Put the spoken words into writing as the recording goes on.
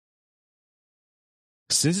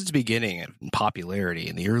Since its beginning in popularity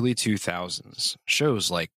in the early 2000s,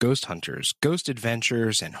 shows like Ghost Hunters, Ghost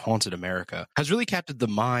Adventures, and Haunted America has really captured the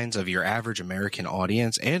minds of your average American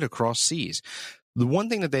audience and across seas. The one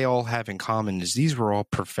thing that they all have in common is these were all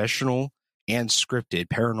professional and scripted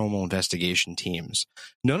paranormal investigation teams.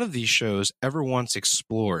 None of these shows ever once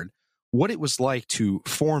explored what it was like to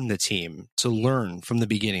form the team, to learn from the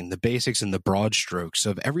beginning the basics and the broad strokes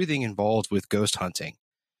of everything involved with ghost hunting.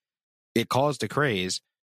 It caused a craze,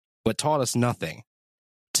 but taught us nothing.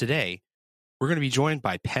 Today, we're going to be joined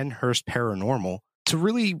by Pennhurst Paranormal to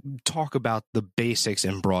really talk about the basics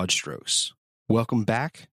and broad strokes. Welcome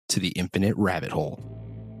back to the Infinite Rabbit Hole.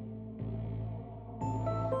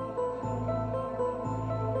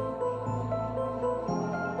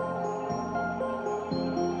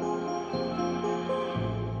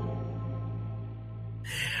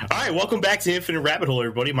 All right, welcome back to Infinite Rabbit Hole,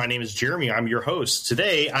 everybody. My name is Jeremy. I'm your host.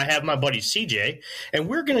 Today, I have my buddy CJ, and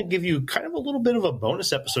we're going to give you kind of a little bit of a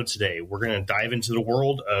bonus episode today. We're going to dive into the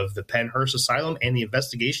world of the Pennhurst Asylum and the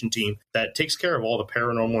investigation team that takes care of all the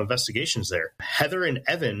paranormal investigations there. Heather and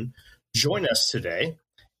Evan join us today,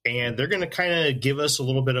 and they're going to kind of give us a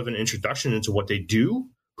little bit of an introduction into what they do,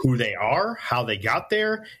 who they are, how they got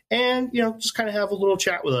there, and, just kind of have a little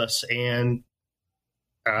chat with us and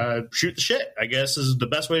shoot the shit, I guess is the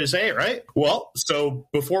best way to say it, right? Well, so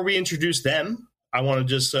before we introduce them, I want to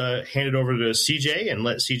just hand it over to CJ and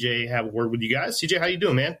let CJ have a word with you guys. CJ, how you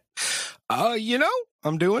doing, man?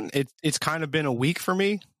 I'm doing it. It's kind of been a week for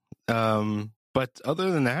me. But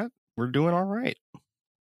other than that, we're doing all right.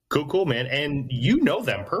 Cool, man. And you know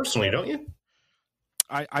them personally, don't you?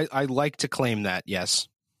 I like to claim that, yes.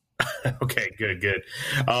 Okay, good.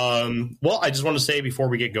 Well, I just want to say before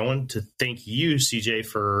we get going to thank you, CJ,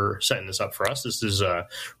 for setting this up for us. This is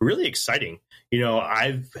really exciting.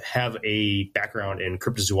 I have a background in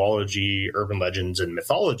cryptozoology, urban legends, and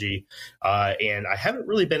mythology, and I haven't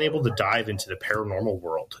really been able to dive into the paranormal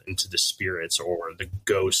world, into the spirits or the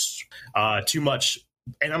ghosts too much.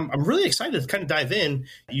 And I'm really excited to kind of dive in.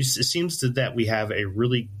 It seems that we have a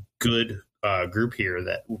really good group here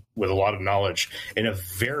that with a lot of knowledge in a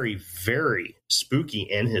very, very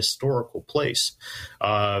spooky and historical place.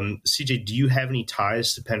 CJ, do you have any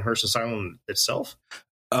ties to Pennhurst Asylum itself?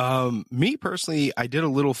 Me personally, I did a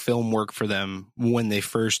little film work for them when they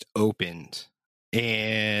first opened,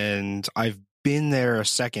 and I've been there a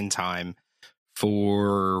second time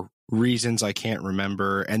for reasons I can't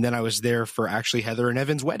remember. And then I was there for actually Heather and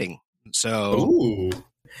Evan's wedding. So, ooh.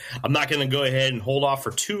 I'm not going to go ahead and hold off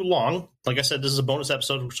for too long. Like I said, this is a bonus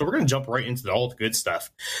episode, so we're going to jump right into all the good stuff.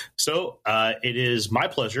 So it is my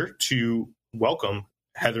pleasure to welcome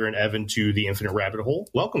Heather and Evan to the Infinite Rabbit Hole.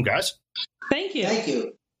 Welcome, guys. Thank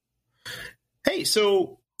you. Hey,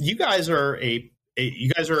 so you guys are a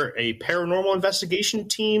paranormal investigation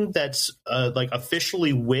team that's like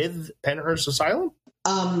officially with Pennhurst Asylum?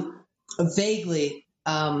 Vaguely.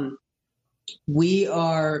 We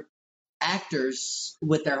are actors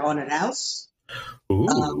with their haunted house.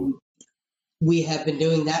 We have been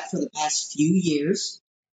doing that for the past few years,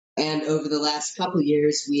 and over the last couple of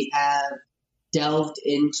years we have delved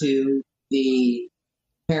into the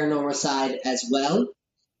paranormal side as well,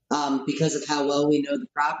 because of how well we know the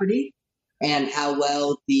property and how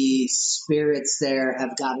well the spirits there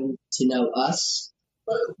have gotten to know us.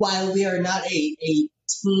 But while we are not a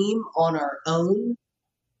team on our own,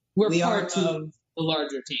 we're part of the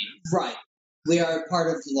larger team. Right. We are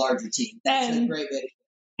part of the larger team. That's a great way.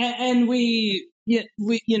 And we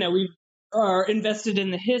are invested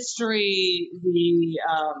in the history,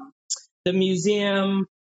 the museum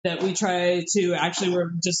that we try to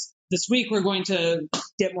we're just this week we're going to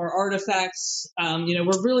get more artifacts.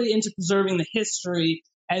 We're really into preserving the history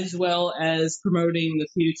as well as promoting the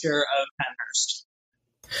future of Pennhurst.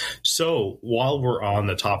 So while we're on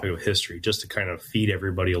the topic of history, just to kind of feed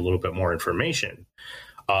everybody a little bit more information,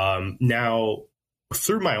 now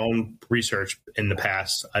through my own research in the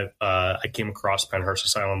past, I came across Pennhurst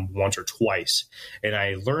Asylum once or twice, and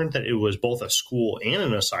I learned that it was both a school and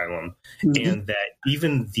an asylum, and that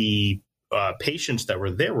even the patients that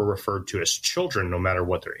were there were referred to as children, no matter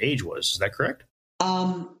what their age was. Is that correct?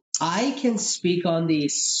 I can speak on the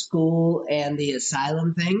school and the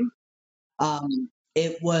asylum thing.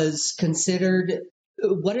 It was considered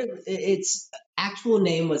its actual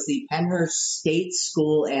name was the Pennhurst State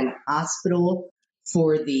School and Hospital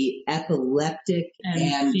for the Epileptic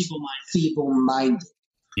and Feeble-Minded.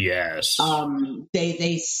 Yes.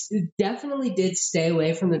 They definitely did stay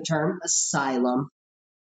away from the term asylum.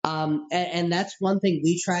 And that's one thing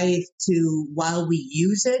we try to, while we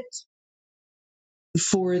use it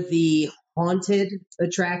for the haunted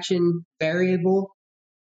attraction variable,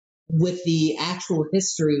 with the actual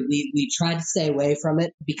history, we try to stay away from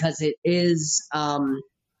it because it is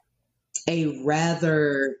a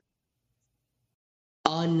rather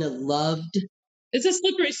unloved. It's a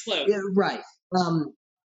slippery slope. Yeah, right.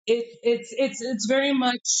 It's very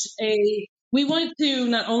much a. We want to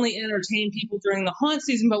not only entertain people during the haunt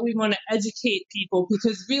season, but we want to educate people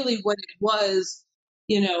because really what it was,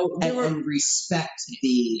 and respect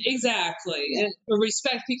the exactly yeah.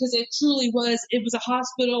 Respect because it truly was. It was a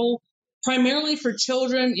hospital primarily for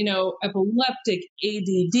children, epileptic,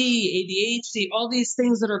 ADD, ADHD, all these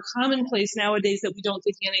things that are commonplace nowadays that we don't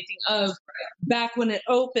think anything of. Back when it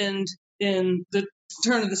opened in the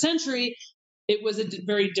turn of the century, it was a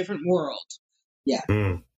very different world. Yeah.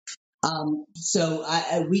 So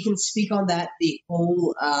we can speak on that. The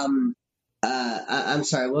whole. I'm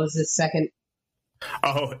sorry. What was the second?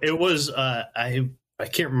 Oh, it was. I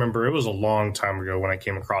can't remember. It was a long time ago when I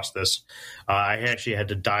came across this. I actually had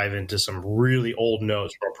to dive into some really old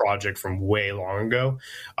notes from a project from way long ago.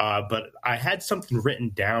 But I had something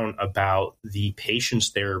written down about the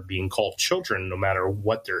patients there being called children, no matter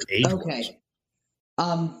what their age was. Okay.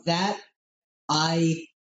 That I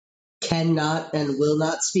cannot and will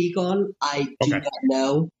not speak on. I do not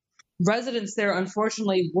know. Residents there,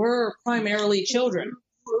 unfortunately, were primarily children.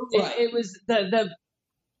 Right. It was the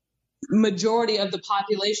majority of the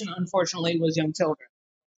population, unfortunately, was young children.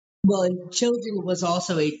 Well, and children was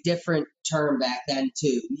also a different term back then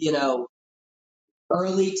too.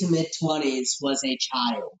 Early to mid 20s was a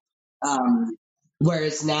child,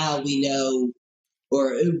 whereas now we know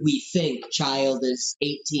or we think child is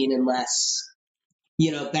 18 and less.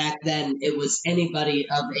 Back then it was anybody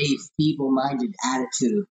of a feeble-minded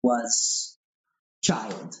attitude was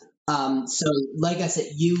child. So, like I said,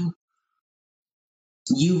 you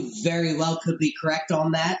very well could be correct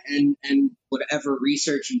on that, and whatever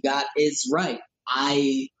research you got is right.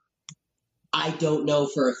 I don't know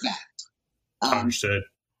for a fact. Understood.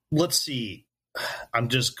 Let's see. I'm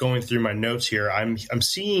just going through my notes here. I'm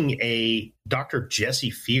seeing a Dr. Jesse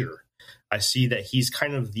Fear. I see that he's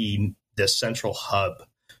kind of the central hub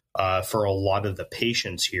for a lot of the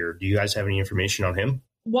patients here. Do you guys have any information on him?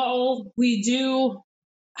 Well, we do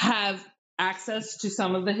have access to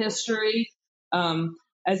some of the history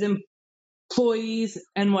as employees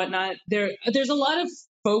and whatnot. There's a lot of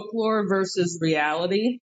folklore versus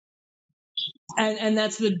reality, and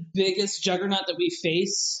that's the biggest juggernaut that we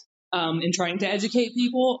face in trying to educate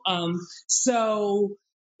people. So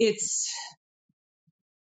it's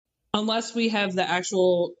unless we have the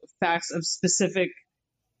actual facts of specific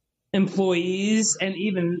employees, and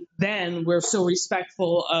even then, we're still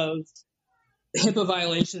respectful of HIPAA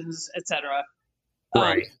violations, etc.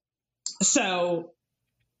 Right. So,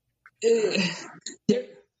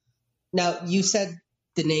 now you said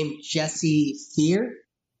the name Jesse Fear.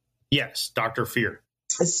 Yes, Dr. Fear.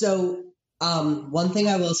 So, one thing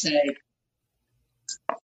I will say,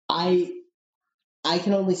 I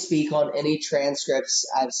can only speak on any transcripts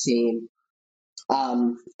I've seen,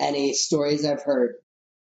 any stories I've heard.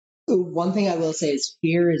 One thing I will say is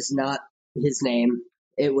Fear is not his name.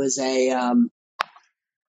 It was a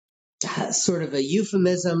sort of a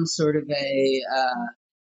euphemism, sort of a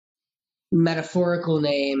metaphorical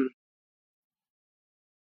name.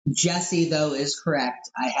 Jesse, though, is correct.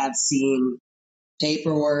 I have seen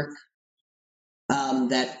paperwork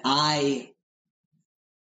that I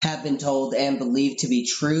have been told and believed to be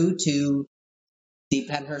true to the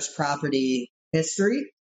Pennhurst property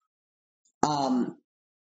history.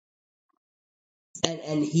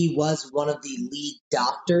 And he was one of the lead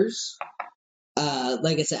doctors.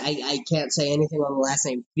 Like I said, I can't say anything on the last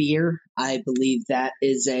name Fear. I believe that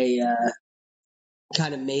is a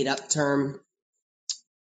kind of made up term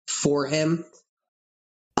for him.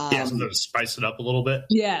 Yeah, so to spice it up a little bit.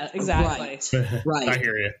 Yeah, exactly. Right. I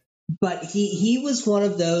hear you. But he was one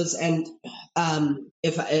of those, and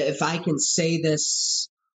if I can say this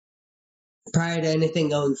prior to anything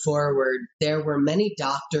going forward, there were many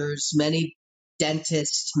doctors, many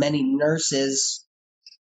dentists, many nurses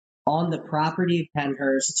on the property of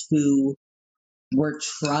Pennhurst who were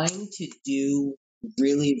trying to do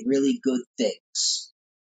really, really good things.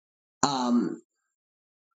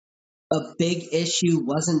 A big issue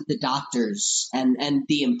wasn't the doctors and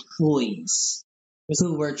the employees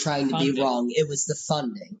who were trying to be wrong. It was the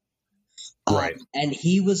funding. Right. And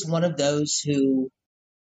he was one of those who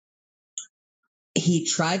he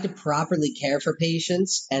tried to properly care for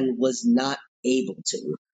patients and was not able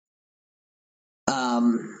to.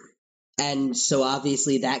 And so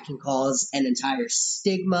obviously that can cause an entire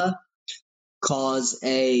stigma, cause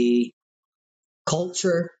a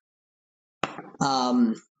culture.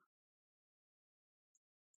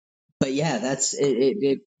 but yeah, that's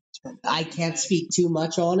it. I can't speak too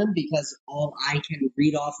much on him because all I can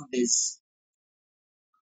read off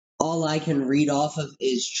of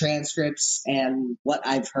is transcripts and what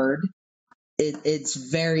I've heard. It's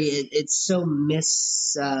so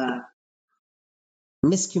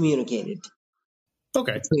miscommunicated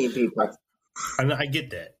Okay, between people. I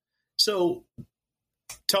get that. So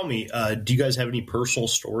tell me, do you guys have any personal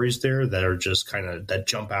stories there that are just kind of that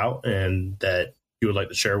jump out and that you would like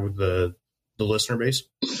to share with the listener base?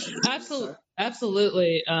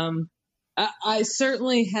 Absolutely. I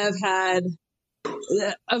certainly have had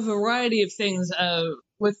a variety of things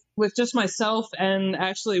with just myself and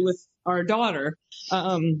actually with our daughter,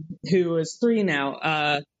 who is 3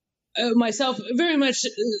 now. Myself, very much,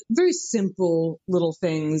 very simple little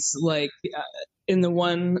things like in the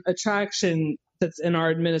one attraction that's in our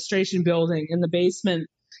administration building in the basement,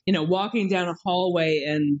 walking down a hallway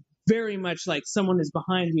and very much like someone is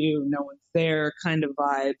behind you, no one's there kind of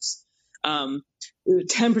vibes. Um,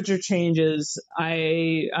 Temperature changes.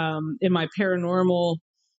 In my paranormal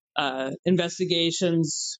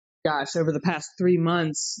investigations, gosh, over the past 3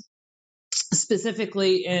 months,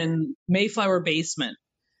 specifically in Mayflower Basement,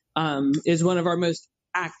 is one of our most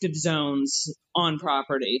active zones on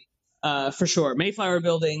property, for sure. Mayflower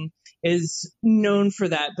Building is known for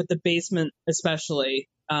that, but the basement especially.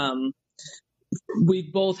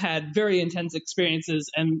 We've both had very intense experiences,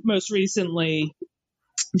 and most recently,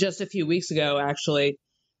 just a few weeks ago, actually,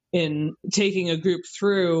 in taking a group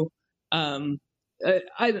through, I'm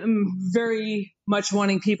very much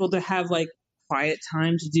wanting people to have like quiet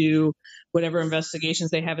time to do whatever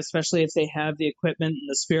investigations they have, especially if they have the equipment and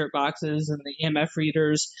the spirit boxes and the EMF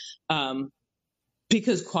readers,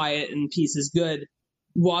 because quiet and peace is good.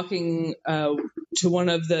 Walking to one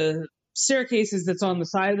of the staircases that's on the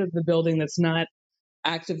side of the building that's not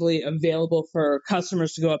actively available for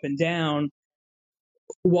customers to go up and down,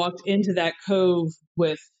 walked into that cove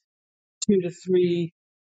with 2 to 3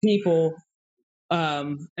 people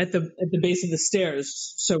at the base of the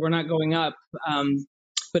stairs, so we're not going up,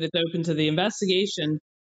 but it's open to the investigation.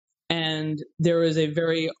 And there is a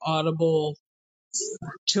very audible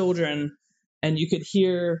children, and you could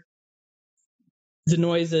hear the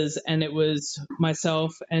noises, and it was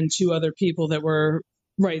myself and 2 other people that were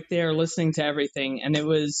right there listening to everything, and it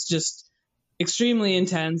was just extremely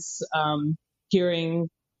intense, hearing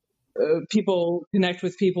people connect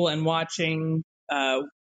with people and watching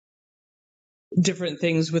different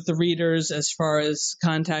things with the readers as far as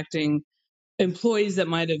contacting employees that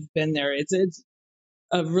might have been there. It's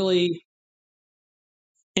a really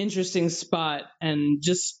interesting spot, and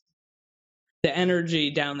just the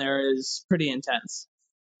energy down there is pretty intense.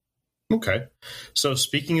 Okay. So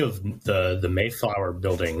speaking of the Mayflower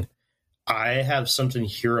building, I have something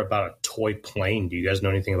here about a toy plane. Do you guys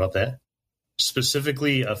know anything about that?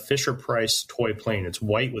 Specifically, a Fisher Price toy plane. It's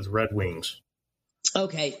white with red wings.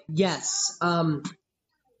 Okay, yes.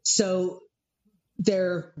 So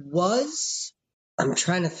there was. I'm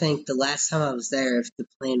trying to think the last time I was there if the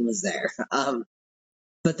plane was there.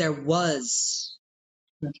 But there was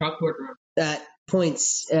The chalkboard room. at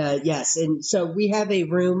points. Yes, and so we have a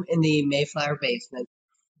room in the Mayflower basement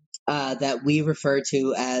that we refer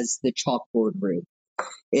to as the chalkboard room.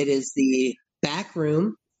 It is the back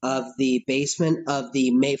room of the basement of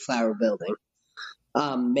the Mayflower building.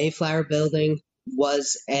 Mayflower building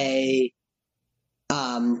was a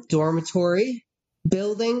dormitory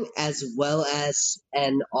building as well as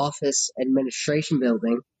an office administration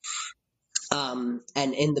building. And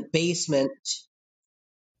in the basement,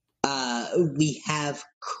 we have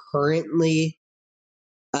currently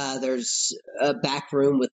there's a back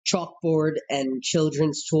room with chalkboard and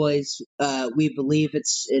children's toys. We believe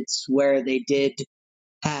it's where they did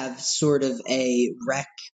have sort of a rec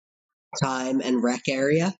time and rec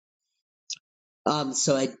area.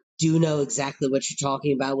 So I do know exactly what you're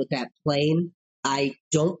talking about with that plane. I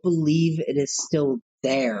don't believe it is still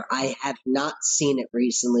there. I have not seen it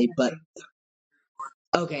recently, but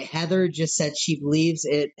okay, Heather just said she believes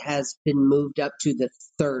it has been moved up to the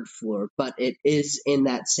 3rd floor, but it is in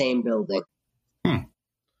that same building.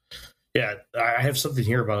 Yeah, I have something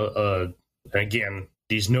here about, again,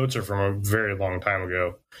 these notes are from a very long time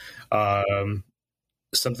ago.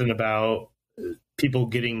 Something about people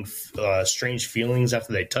getting strange feelings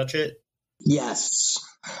after they touch it. Yes.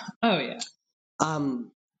 Oh yeah.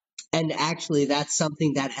 And actually, that's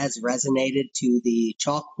something that has resonated to the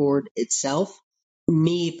chalkboard itself.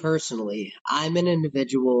 Me personally, I'm an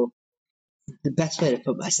individual. The best way to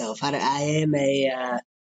put myself, I am a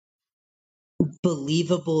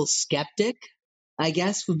believable skeptic, I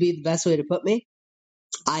guess would be the best way to put me.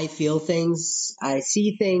 I feel things, I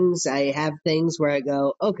see things, I have things where I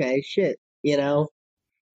go, okay, shit, you know,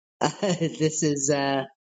 this is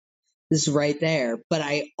this is right there. But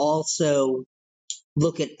I also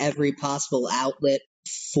look at every possible outlet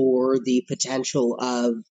for the potential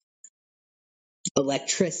of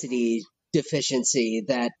electricity deficiency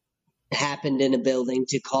that happened in a building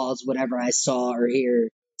to cause whatever I saw or hear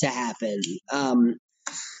to happen.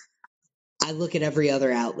 I look at every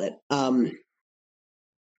other outlet.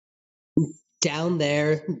 Down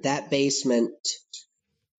there, that basement,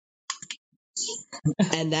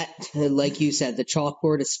 and that, like you said, the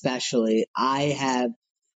chalkboard especially, I have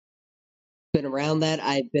been around that.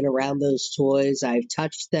 I've been around those toys. I've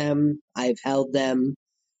touched them. I've held them.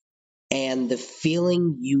 And the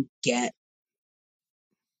feeling you get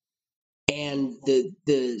and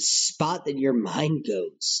the spot that your mind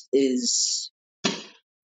goes is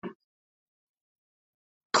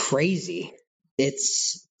crazy.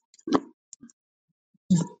 It's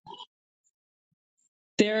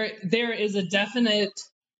There is a definite,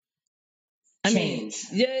 change.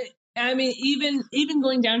 yeah, even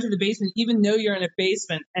going down to the basement, even though you're in a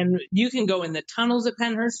basement, and you can go in the tunnels at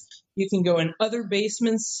Pennhurst, you can go in other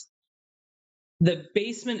basements. The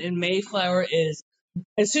basement in Mayflower is,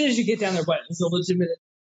 as soon as you get down there, it's a legitimate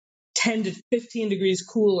 10 to 15 degrees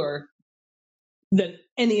cooler than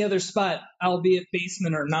any other spot, albeit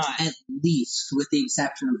basement or not. At least, with the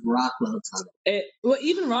exception of Rockwell Tunnel. Well,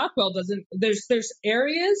 even Rockwell doesn't. There's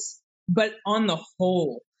areas, but on the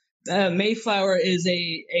whole, Mayflower is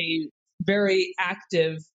a very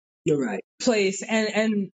active You're right. place,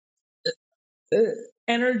 and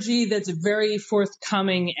energy that's very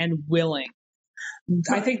forthcoming and willing.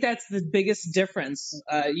 I think that's the biggest difference.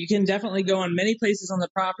 You can definitely go on many places on the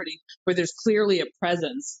property where there's clearly a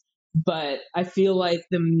presence, but I feel like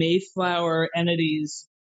the Mayflower entities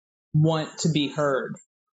want to be heard,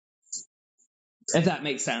 if that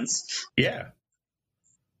makes sense. Yeah,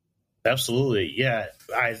 absolutely. Yeah,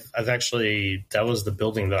 I've actually, that was the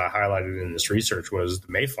building that I highlighted in this research, was the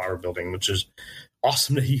Mayflower building, which is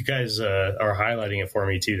awesome that you guys are highlighting it for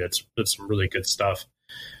me too. That's some really good stuff.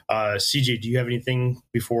 CJ, do you have anything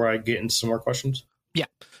before I get into some more questions? Yeah.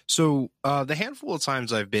 So the handful of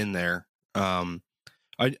times I've been there, I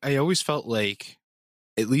always felt like,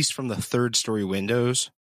 at least from the third story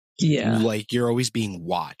windows, like you're always being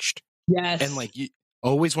watched. Yes. And like you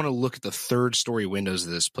always want to look at the third story windows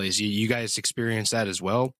of this place. You guys experience that as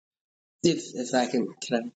well? If I can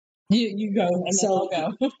I? You go, and So- then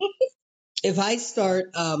I'll go. If I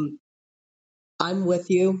start, I'm with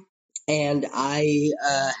you, and I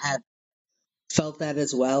have felt that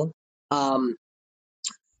as well.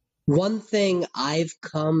 One thing I've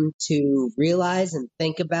come to realize and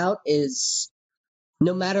think about is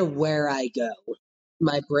no matter where I go,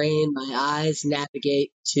 my brain, my eyes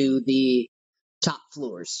navigate to the top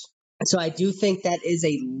floors. So I do think that is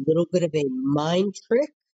a little bit of a mind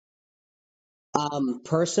trick.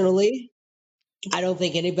 Personally, I don't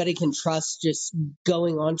think anybody can trust just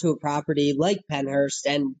going onto a property like Pennhurst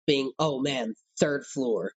and being, oh man, third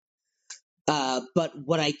floor. But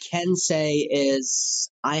what I can say is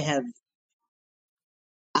I have,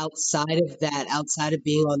 outside of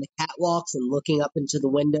being on the catwalks and looking up into the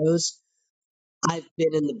windows, I've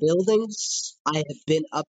been in the buildings. I've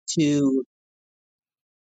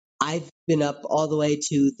been up all the way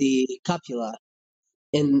to the cupola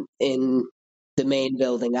in the main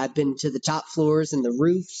building. I've been to the top floors and the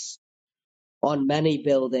roofs on many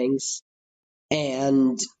buildings,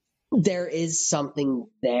 and there is something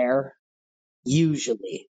there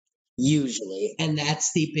usually, and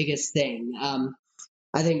that's the biggest thing.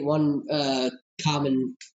 I think one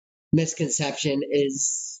common misconception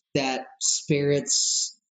is that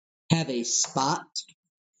spirits have a spot,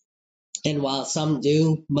 and while some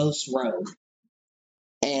do, most roam.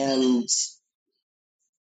 And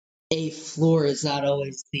a floor is not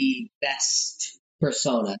always the best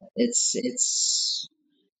persona. It's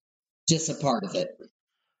just a part of it.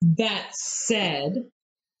 That said,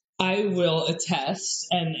 I will attest,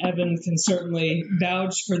 and Evan can certainly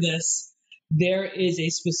vouch for this. There is a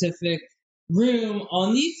specific room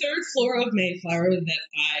on the third floor of Mayflower that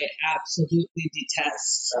I absolutely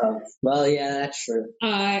detest. Well, yeah, that's true.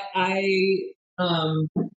 I've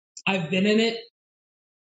been in it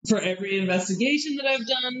for every investigation that I've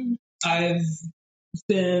done. I've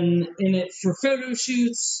been in it for photo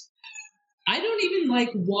shoots. I don't even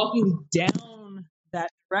like walking down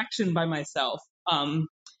that direction by myself.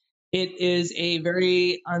 It is a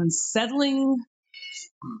very unsettling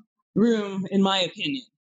room, in my opinion.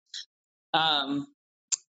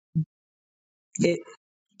 It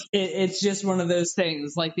it's just one of those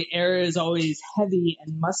things. Like the air is always heavy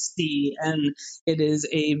and musty, and it is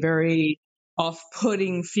a very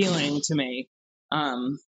off-putting feeling to me.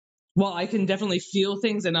 While I can definitely feel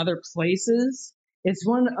things in other places, it's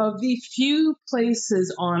one of the few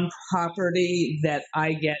places on property that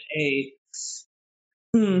I get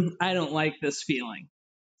I don't like this feeling.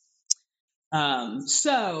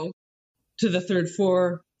 So to the third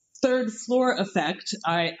floor effect,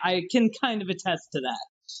 I can kind of attest to that.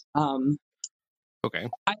 Okay.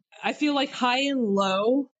 I feel like high and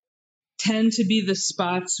low tend to be the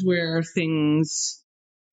spots where things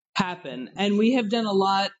happen. And we have done a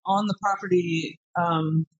lot on the property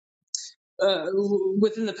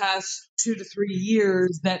within the past 2 to 3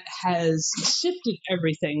 years that has shifted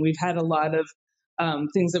everything. We've had a lot of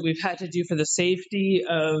things that we've had to do for the safety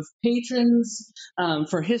of patrons,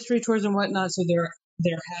 for history tours and whatnot. So there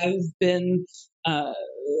have been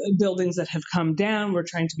buildings that have come down. We're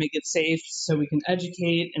trying to make it safe so we can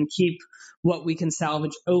educate and keep what we can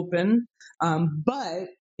salvage open. But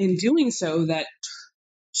in doing so, that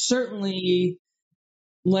certainly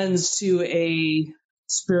lends to a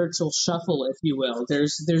spiritual shuffle, if you will.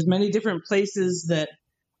 There's many different places that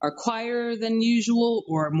are quieter than usual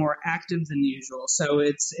or more active than usual. So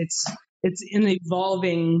it's an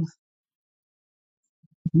evolving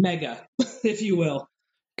mega, if you will.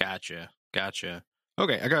 Gotcha.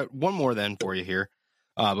 Okay, I got one more then for you here,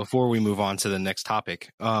 before we move on to the next topic.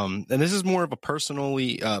 And this is more of a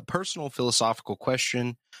personal philosophical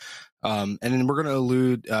question. And then we're going to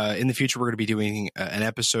allude, in the future, we're going to be doing an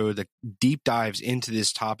episode that deep dives into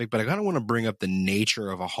this topic, but I kind of want to bring up the nature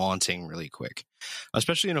of a haunting really quick,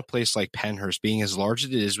 especially in a place like Pennhurst, being as large as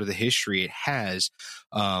it is with the history it has,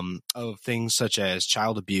 of things such as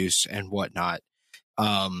child abuse and whatnot.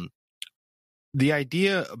 The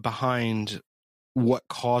idea behind what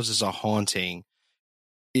causes a haunting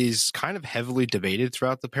is kind of heavily debated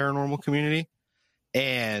throughout the paranormal community.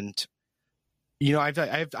 And, you know, I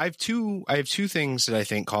have two things that I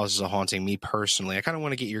think causes a haunting, me personally. I kind of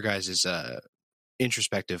want to get your guys'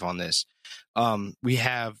 introspective on this. We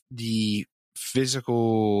have the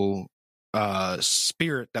physical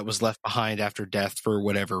spirit that was left behind after death for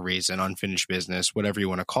whatever reason, unfinished business, whatever you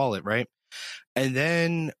want to call it, right? And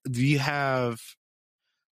then you have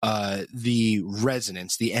the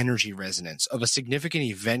resonance, the energy resonance of a significant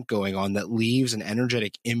event going on that leaves an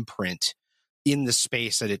energetic imprint in the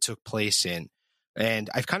space that it took place in. And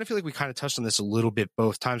I kind of feel like we kind of touched on this a little bit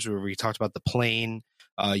both times where we talked about the plane,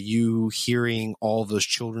 you hearing all of those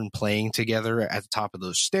children playing together at the top of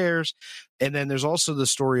those stairs. And then there's also the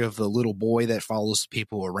story of the little boy that follows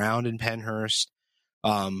people around in Pennhurst,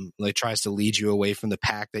 like tries to lead you away from the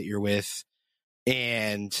pack that you're with.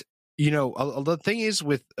 And, you know, the thing is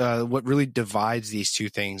with what really divides these two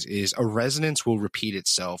things is a resonance will repeat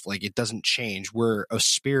itself. Like it doesn't change, where a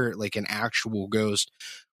spirit, like an actual ghost,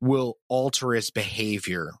 will alter its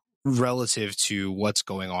behavior relative to what's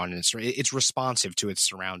going on. It's responsive to its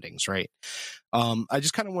surroundings, right? I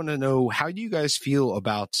just kind of want to know, how do you guys feel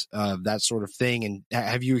about that sort of thing? And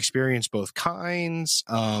have you experienced both kinds?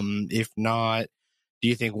 If not, do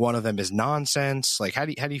you think one of them is nonsense? Like, how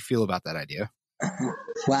do you feel about that idea?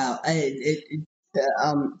 Wow.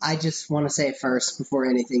 I just want to say first, before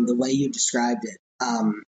anything, the way you described it,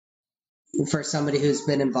 for somebody who's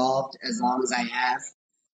been involved as long as I have,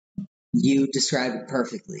 you described it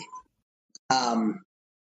perfectly.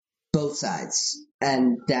 Both sides.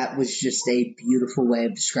 And that was just a beautiful way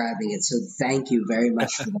of describing it. So thank you very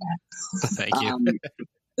much for that. Thank you.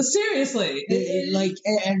 Seriously,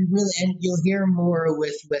 and you'll hear more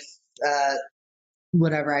with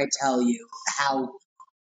whatever I tell you, how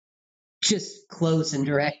just close and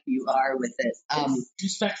direct you are with it.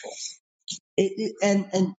 respectful.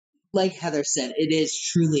 And like Heather said, it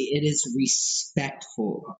is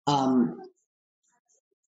respectful.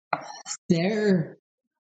 There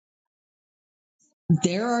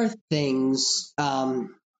are things, and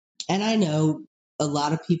I know a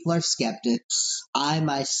lot of people are skeptics. I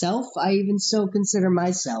even still consider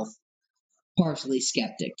myself partially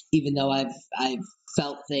skeptic, even though I've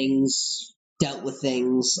felt things, dealt with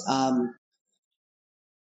things.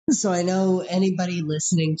 So I know anybody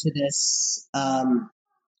listening to this,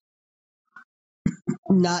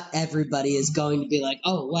 not everybody is going to be like,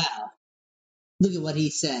 "Oh wow, look at what he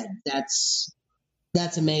said. That's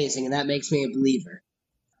amazing, and that makes me a believer."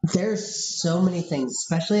 There's so many things,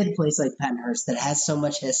 especially at a place like Pennhurst that has so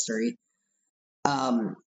much history.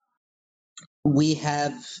 We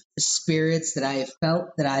have spirits that I have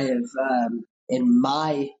felt, that I have, in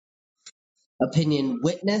my opinion,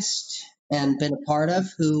 witnessed and been a part of,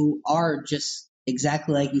 who are just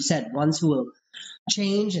exactly like you said, ones who will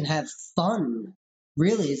change and have fun.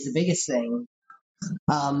 Really, is the biggest thing.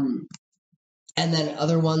 And then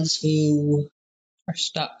other ones who Are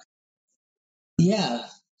stuck. yeah,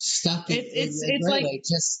 stuck in a It's great like way.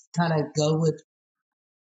 Just kind of go with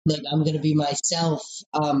like I'm gonna be myself.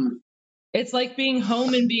 it's like being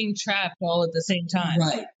home and being trapped all at the same time.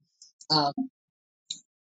 Right. Um,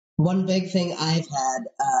 one big thing I've had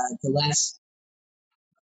the last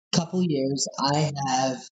couple years, I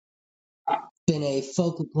have been a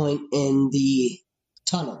focal point in the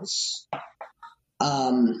tunnels.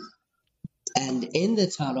 And in the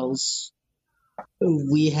tunnels,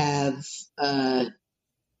 we have a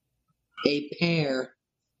pair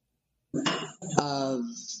of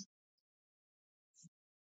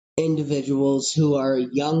individuals who are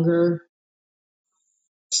younger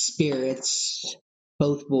spirits,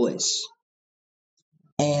 both boys.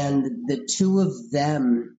 And the two of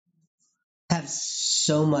them have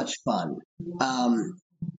so much fun.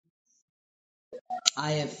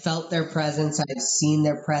 I have felt their presence, I have seen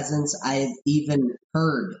their presence, I have even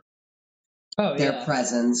heard Oh their yeah.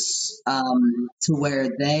 presence to where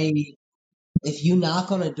they, if you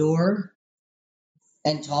knock on a door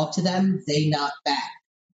and talk to them, they knock back.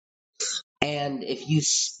 And if you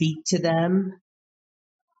speak to them,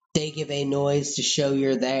 they give a noise to show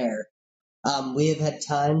you're there. We have had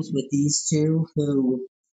times with these two who,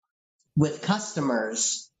 with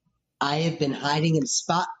customers, I have been hiding in a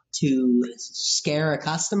spot to scare a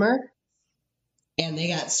customer, and they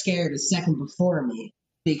got scared a second before me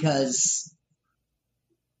because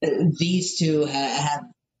these two have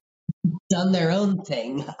done their own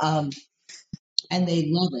thing. And they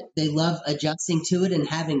love it. They love adjusting to it and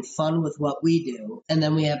having fun with what we do. And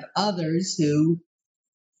then we have others who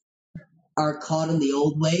are caught in the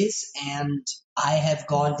old ways. And I have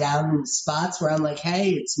gone down in spots where I'm like, hey,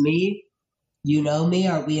 it's me. You know me.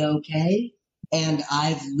 Are we okay? And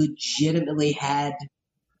I've legitimately had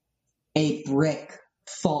a brick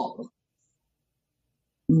fall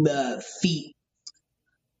the feet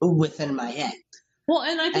within my head. Well,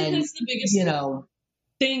 and I think And, that's the biggest you know,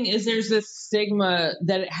 thing is there's this stigma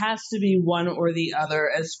that it has to be one or the other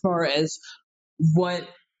as far as what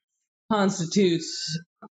constitutes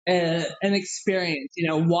an experience.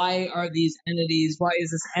 Why are these entities? Why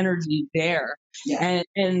is this energy there? yeah.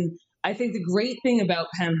 And I think the great thing about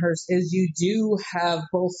Pennhurst is you do have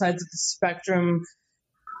both sides of the spectrum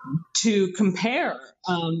to compare.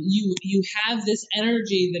 You have this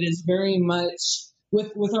energy that is very much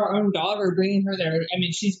with our own daughter, bringing her there. I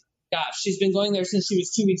mean, she's been going there since she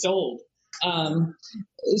was 2 weeks old.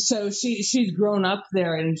 So she's grown up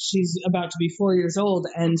there, and she's about to be 4 years old,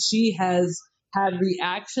 and she has had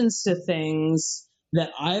reactions to things that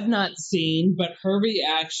I've not seen, but her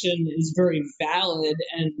reaction is very valid,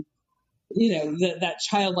 and that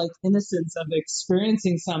childlike innocence of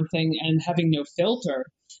experiencing something and having no filter.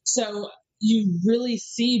 So you really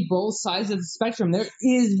see both sides of the spectrum. There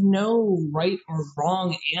is no right or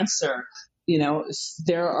wrong answer.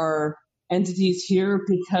 There are entities here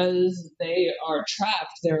because they are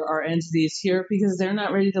trapped. There are entities here because they're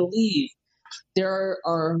not ready to leave. There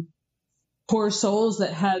are poor souls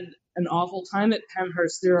that had an awful time at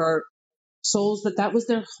Pennhurst. There are souls that was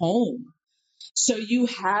their home. So you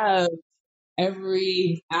have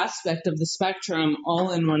every aspect of the spectrum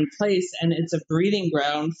all in one place, and it's a breeding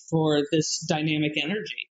ground for this dynamic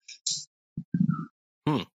energy.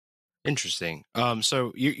 Interesting.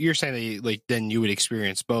 So you're saying that like then you would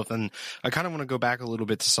experience both, and I kind of want to go back a little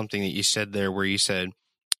bit to something that you said there, where you said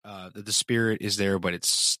that the spirit is there, but it's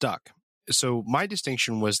stuck. So my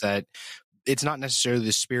distinction was that it's not necessarily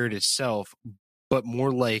the spirit itself, but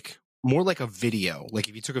more like a video. Like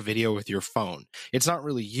if you took a video with your phone, it's not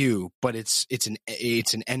really you, but it's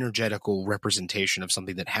an energetical representation of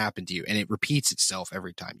something that happened to you, and it repeats itself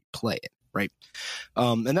every time you play it. Right.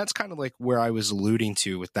 And that's kind of like where I was alluding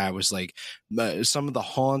to with that was like some of the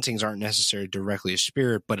hauntings aren't necessarily directly a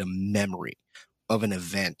spirit, but a memory of an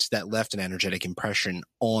event that left an energetic impression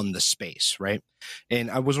on the space. Right. And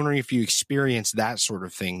I was wondering if you experienced that sort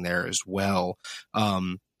of thing there as well.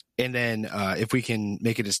 And then if we can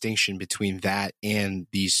make a distinction between that and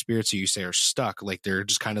these spirits that you say are stuck, like they're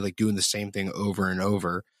just kind of like doing the same thing over and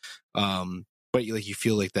over. But like you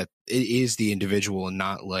feel like that it is the individual and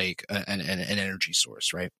not like an energy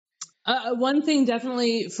source, right? One thing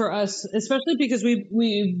definitely for us, especially because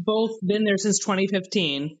we've both been there since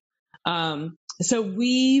 2015. So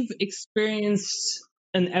we've experienced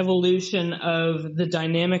an evolution of the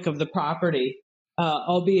dynamic of the property,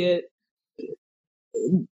 albeit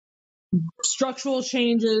structural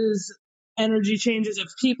changes, energy changes of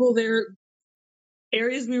people there,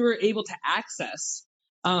 areas we were able to access.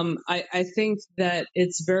 I think that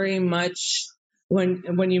it's very much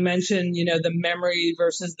when you mention, the memory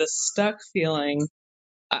versus the stuck feeling.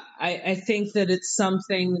 I think that it's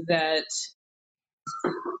something that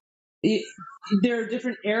it, there are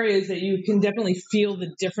different areas that you can definitely feel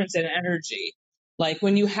the difference in energy. Like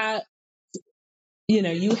when you have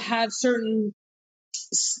certain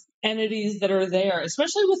entities that are there,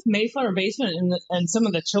 especially with Mayflower Basement and some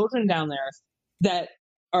of the children down there that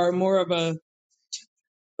are more of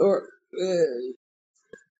or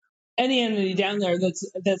any entity down there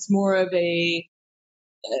that's more of a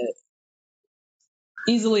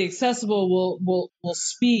easily accessible will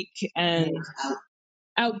speak and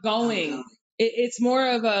outgoing. It's more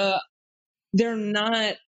of they're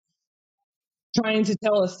not trying to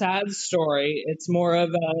tell a sad story. It's more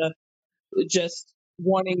of a just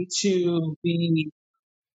wanting to be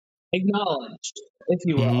acknowledged, if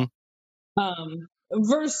you will.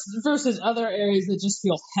 Versus other areas that just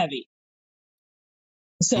feel heavy.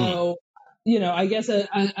 So, I guess an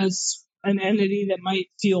entity that might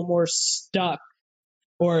feel more stuck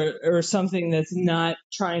or something that's not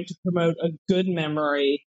trying to promote a good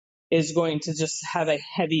memory is going to just have a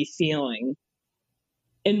heavy feeling,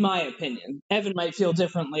 in my opinion. Evan might feel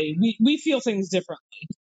differently. We feel things differently,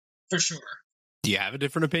 for sure. Do you have a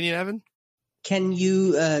different opinion, Evan? Can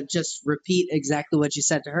you just repeat exactly what you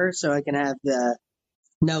said to her so I can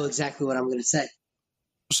know exactly what I'm going to say?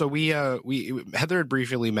 So we Heather had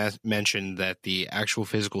briefly mentioned that the actual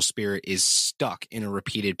physical spirit is stuck in a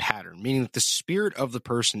repeated pattern, meaning that the spirit of the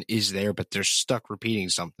person is there, but they're stuck repeating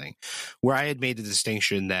something. Where I had made the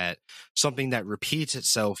distinction that something that repeats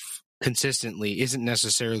itself consistently isn't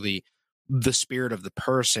necessarily the spirit of the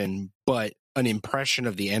person, but an impression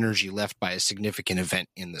of the energy left by a significant event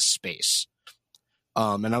in the space.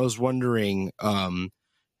 And I was wondering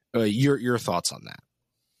your thoughts on that.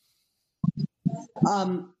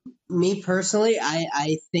 Me personally,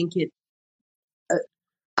 I think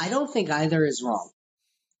I don't think either is wrong.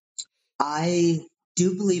 I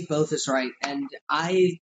do believe both is right, and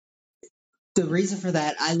the reason for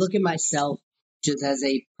that, I look at myself just as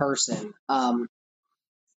a person.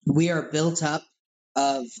 We are built up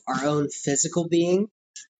of our own physical being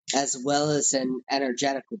as well as an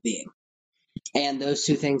energetical being, and those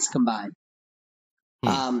two things combined.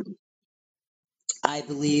 I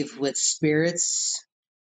believe with spirits,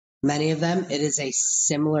 many of them, it is a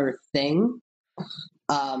similar thing.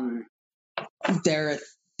 There are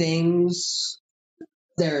things,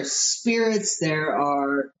 there are spirits, there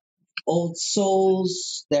are old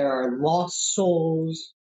souls, there are lost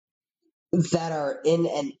souls that are in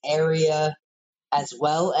an area as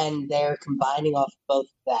well, and they're combining off both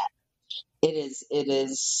of that. It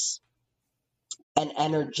is an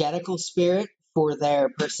energetical spirit for their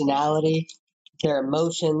personality, their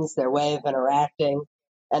emotions, their way of interacting,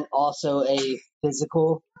 and also a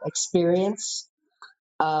physical experience.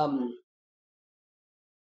 If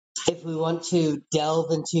we want to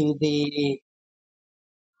delve into the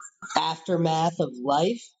aftermath of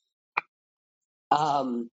life,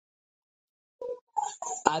 I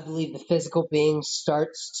believe the physical being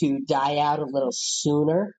starts to die out a little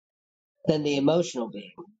sooner than the emotional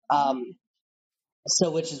being. So,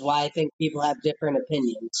 which is why I think people have different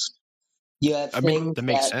opinions. You have I mean, things that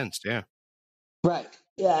makes sense. Yeah. right.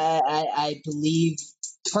 Yeah, I believe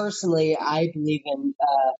personally. I believe in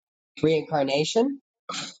reincarnation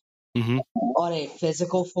on a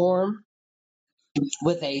physical form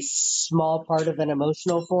with a small part of an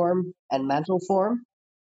emotional form and mental form.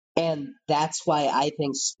 And that's why I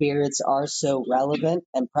think spirits are so relevant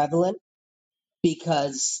and prevalent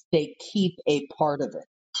because they keep a part of it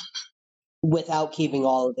without keeping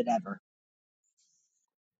all of it ever.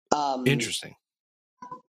 Interesting.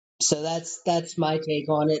 So that's my take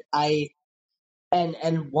on it.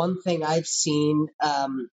 And one thing I've seen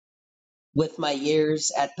with my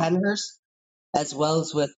years at Pennhurst, as well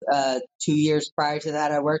as with 2 years prior to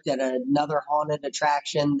that, I worked at another haunted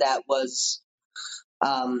attraction that was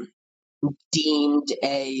um, deemed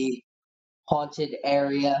a haunted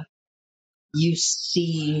area. You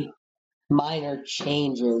see minor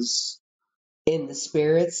changes in the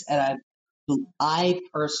spirits, and I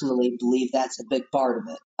personally believe that's a big part of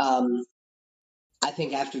it. I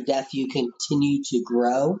think after death, you continue to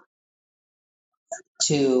grow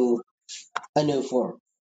to a new form,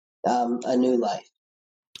 a new life.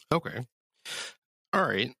 Okay. All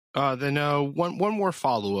right. Then one more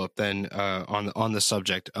follow up then on the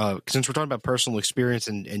subject. Since we're talking about personal experience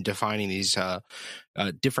and defining these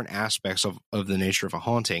different aspects of the nature of a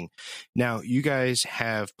haunting. Now, you guys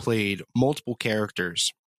have played multiple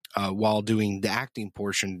characters while doing the acting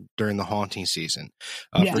portion during the haunting season.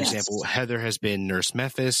 Yes. For example, Heather has been Nurse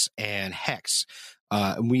Memphis and Hex.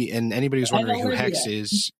 And anybody who's wondering who Hex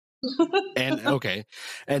is,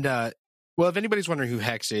 well, if anybody's wondering who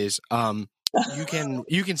Hex is,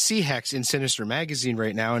 you can see Hex in Sinister Magazine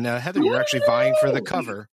right now, and Heather, you're actually vying for the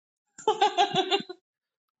cover.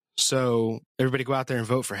 So everybody go out there and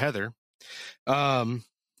vote for Heather, or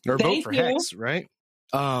vote for Hex, right?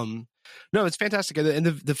 No, it's fantastic, and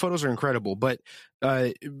the photos are incredible. But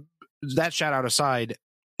that shout out aside,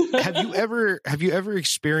 have you ever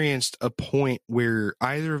experienced a point where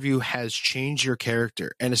either of you has changed your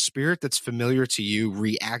character and a spirit that's familiar to you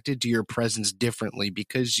reacted to your presence differently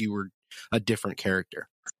because you were a different character?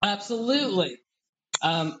 Absolutely.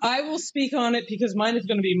 I will speak on it because mine is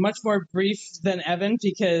going to be much more brief than Evan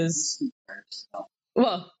because,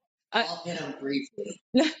 well, I'll hit him briefly.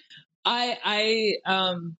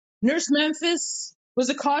 Nurse Memphis was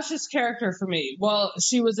a cautious character for me. While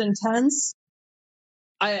she was intense,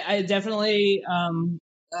 I definitely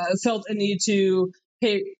felt a need to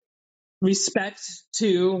pay respect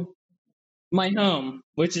to my home,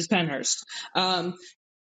 which is Pennhurst.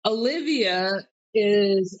 Olivia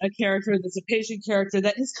is a character that's a patient character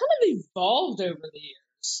that has kind of evolved over the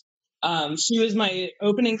years. She was my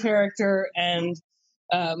opening character, and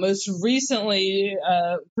most recently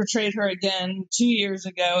portrayed her again 2 years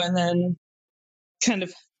ago, and then kind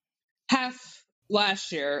of half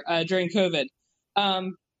last year during COVID.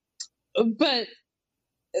 But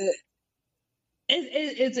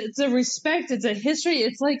it's a respect, it's a history.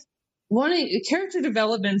 It's like character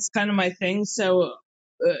development's kind of my thing. So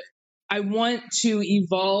I want to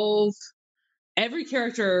evolve every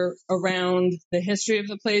character around the history of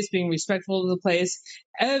the place, being respectful of the place.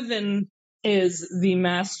 Evan is the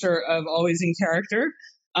master of always in character.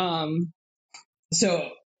 So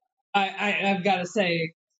I've got to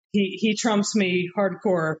say he trumps me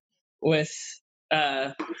hardcore with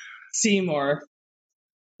Seymour.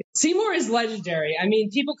 Seymour is legendary. I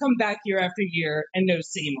mean, people come back year after year and know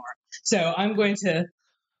Seymour. So I'm going to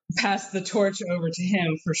pass the torch over to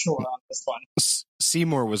him for sure on this one.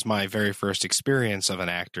 Seymour was my very first experience of an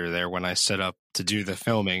actor there when I set up to do the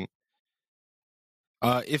filming.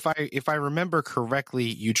 If I remember correctly,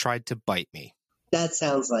 you tried to bite me. That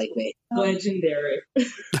sounds like me. Legendary.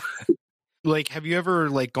 Like, have you ever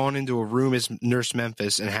gone into a room as Nurse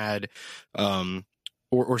Memphis and had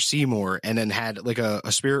or Seymour, and then had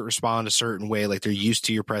a spirit respond a certain way, like they're used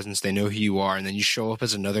to your presence, they know who you are, and then you show up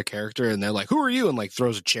as another character and they're like, "Who are you?" and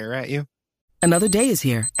throws a chair at you? Another day is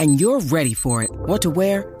here and you're ready for it. What to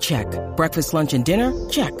wear? Check. Breakfast, lunch, and dinner?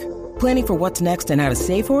 Check. Planning for what's next and how to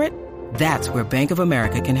save for it? That's where Bank of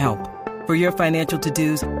America can help. For your financial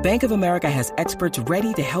to-dos, Bank of America has experts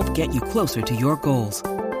ready to help get you closer to your goals.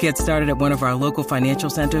 Get started at one of our local financial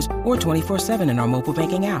centers or 24/7 in our mobile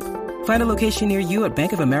banking app. Find a location near you at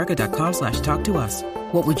bankofamerica.com/talktous.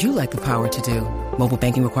 What would you like the power to do? Mobile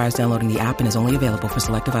banking requires downloading the app and is only available for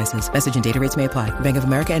select devices. Message and data rates may apply. Bank of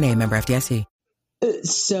America NA, member FDIC.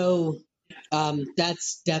 So,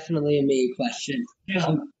 that's definitely a me question.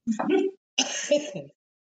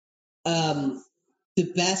 The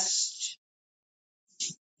best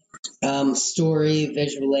story,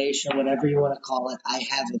 visualization, whatever you want to call it, I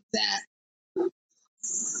have of that.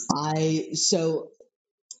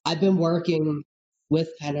 I've been working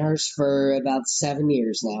with Pennhurst for about 7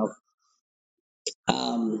 years now.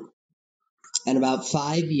 And about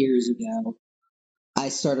 5 years ago, I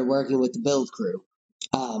started working with the build crew,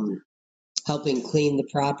 helping clean the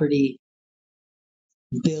property,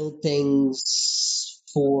 build things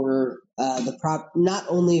for not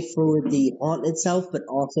only for the haunt itself, but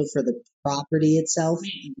also for the property itself.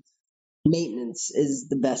 Maintenance is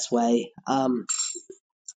the best way.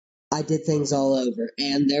 I did things all over,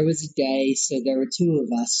 and there was a day, so there were two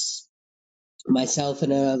of us, myself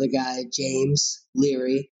and another guy, James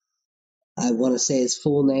Leary. I want to say his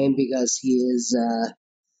full name because he's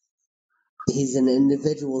an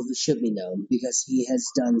individual who should be known because he has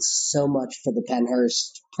done so much for the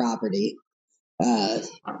Pennhurst property.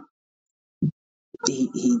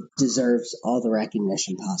 He deserves all the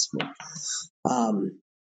recognition possible.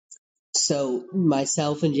 So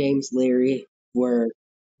myself and James Leary were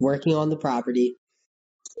working on the property.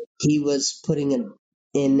 He was putting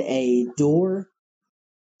in a door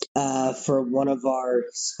for one of our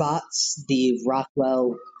spots, the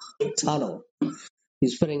Rockwell Tunnel. He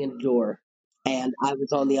was putting in a door, and I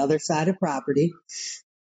was on the other side of property.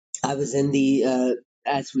 I was in the,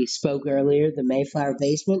 as we spoke earlier, the Mayflower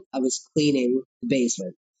basement. I was cleaning the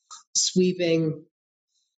basement, sweeping,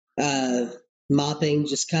 mopping,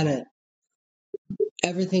 just kind of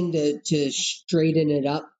everything to straighten it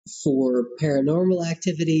up for paranormal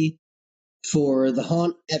activity, for the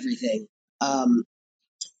haunt, everything.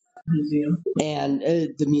 Museum. And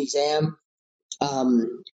the museum.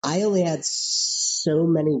 I only had so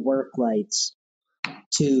many work lights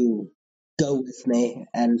to go with me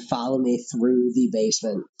and follow me through the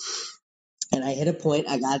basement. And I hit a point.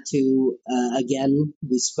 I got to again.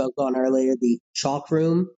 We spoke on earlier the chalk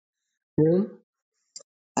room.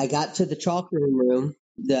 I got to the chalk room.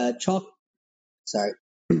 The chalk. Sorry.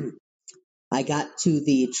 I got to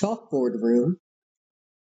the chalkboard room,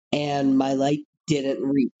 and my light didn't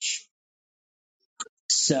reach.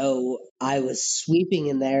 So I was sweeping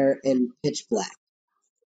in there in pitch black.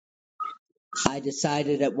 I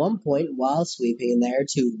decided at one point while sweeping in there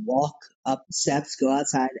to walk up the steps, go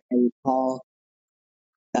outside, and call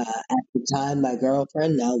at the time my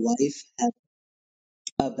girlfriend, now wife,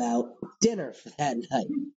 about dinner for that night.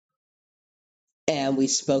 And we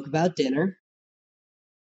spoke about dinner,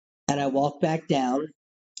 and I walked back down,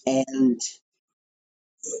 and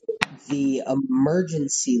the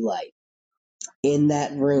emergency light in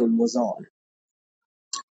that room was on.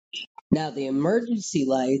 Now, the emergency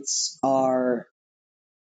lights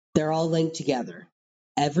they're all linked together.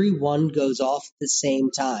 Every one goes off at the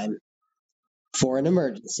same time for an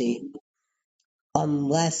emergency,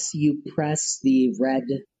 unless you press the red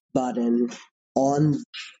button on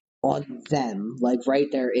them, like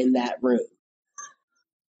right there in that room.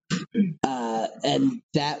 And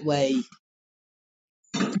that way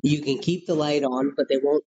you can keep the light on, but they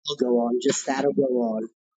won't all go on, just that'll go on.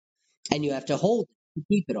 And you have to hold it to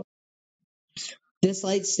keep it on. This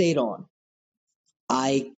light stayed on.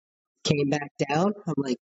 I came back down. I'm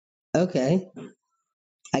like, okay.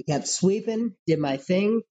 I kept sweeping, did my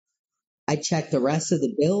thing. I checked the rest of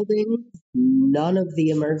the building. None of the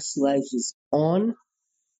emergency lights was on.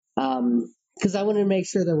 Because I wanted to make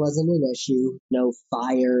sure there wasn't an issue, no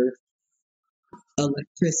fire,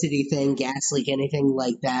 electricity thing, gas leak, anything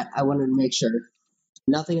like that. I wanted to make sure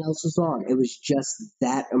nothing else was on. It was just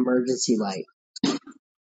that emergency light.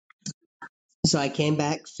 So I came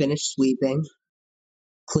back, finished sweeping,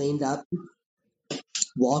 cleaned up,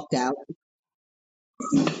 walked out,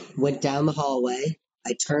 went down the hallway.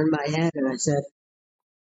 I turned my head and I said,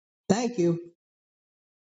 "Thank you."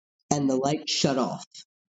 And the light shut off.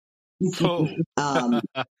 Oh, Um,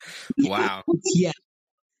 wow. yeah.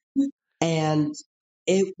 And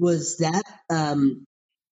it was that,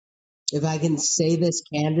 if I can say this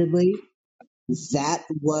candidly, that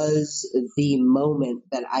was the moment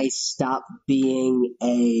that I stopped being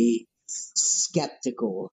a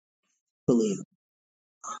skeptical believer.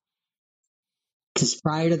 Because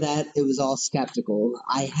prior to that, it was all skeptical.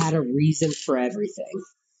 I had a reason for everything.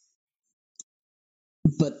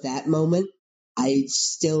 But that moment, I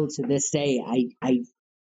still to this day, I, I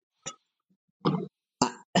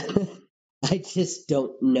just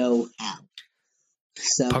don't know how.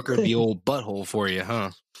 So, Puckered the old butthole for you,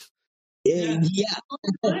 huh? yeah.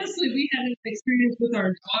 Honestly, we had an experience with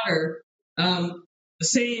our daughter. The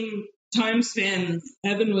same time span.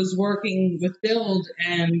 Evan was working with Build,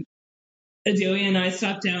 and Adelia and I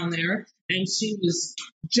stopped down there, and she was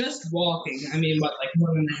just walking. I mean, what, like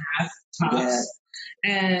 1.5 tops? Yeah.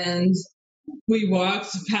 And we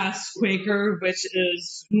walked past Quaker, which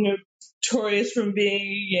is notorious from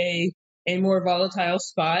being a more volatile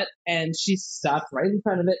spot, and she stopped right in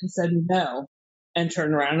front of it and said no, and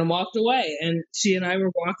turned around and walked away. And she and I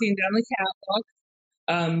were walking down the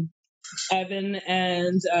catwalk. Evan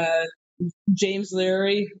and James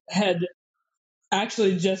Leary had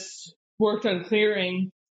actually just worked on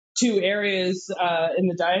clearing 2 areas in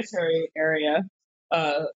the dietary area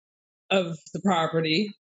of the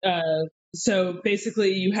property. So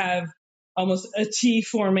basically, you have almost a T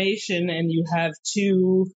formation, and you have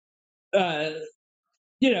 2, 5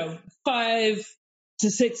 to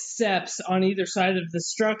 6 steps on either side of the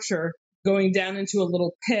structure going down into a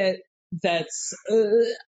little pit that's,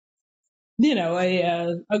 a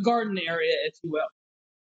garden area, if you will.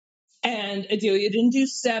 And Adelia didn't do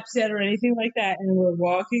steps yet or anything like that. And we're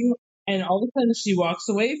walking, and all of a sudden she walks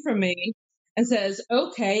away from me and says,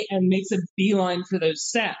 "Okay," and makes a beeline for those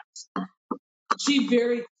steps. She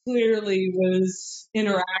very clearly was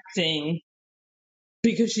interacting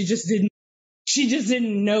because she just didn't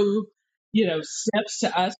know, steps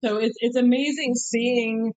to us. So it's amazing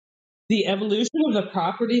seeing the evolution of the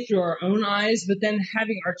property through our own eyes, but then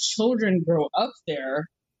having our children grow up there,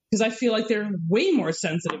 because I feel like they're way more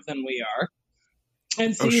sensitive than we are,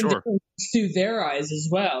 and Oh, seeing sure. different through their eyes as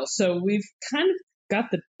well. So we've kind of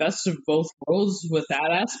got the best of both worlds with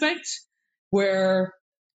that aspect, where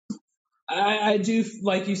I do,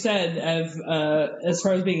 like you said, as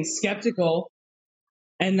far as being skeptical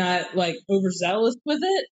and not like overzealous with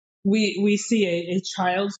it, we see a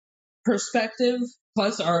child's perspective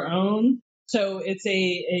plus our own. So it's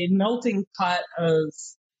a melting pot of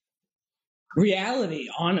reality,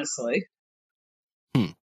 honestly.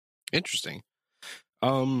 Interesting.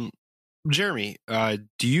 Jeremy,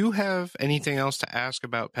 do you have anything else to ask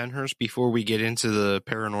about Pennhurst before we get into the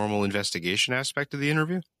paranormal investigation aspect of the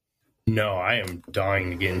interview? No, I am dying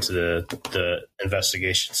to get into the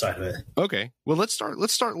investigation side of it. Okay. Well, let's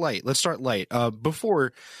start light.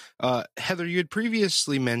 Before, Heather, you had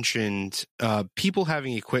previously mentioned people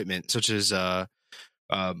having equipment such as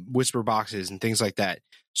whisper boxes and things like that.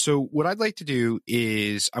 So what I'd like to do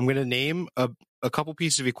is I'm going to name a couple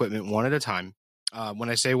pieces of equipment one at a time. When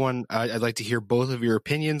I say one, I'd like to hear both of your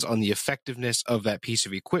opinions on the effectiveness of that piece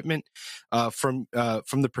of equipment from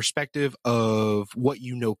the perspective of what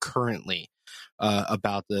you know currently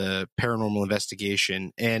about the paranormal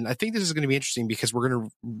investigation. And I think this is going to be interesting because we're going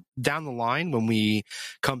to, down the line, when we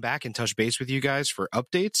come back and touch base with you guys for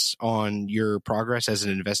updates on your progress as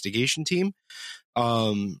an investigation team,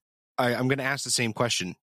 I'm going to ask the same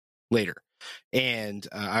question later. And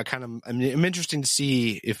I'm interested to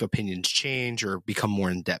see if opinions change or become more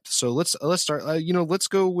in depth. So let's start. Let's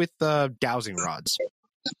go with dowsing rods.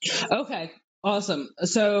 Okay, awesome.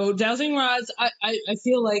 So dowsing rods, I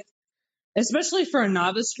feel like, especially for a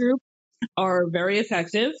novice group, are very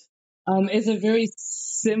effective. It's a very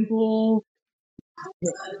simple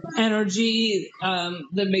energy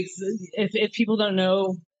that makes, if people don't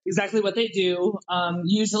know exactly what they do,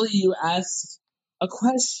 usually you ask a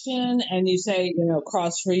question and you say,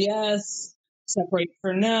 cross for yes, separate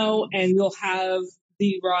for no, and you'll have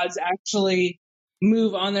the rods actually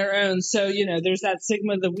move on their own. So, there's that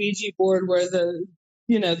Sigma, the Ouija board, where the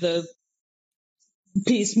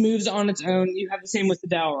piece moves on its own. You have the same with the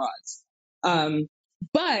dowel rods.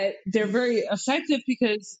 But they're very effective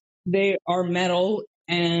because they are metal,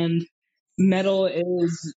 and metal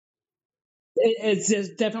it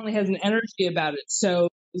just definitely has an energy about it. So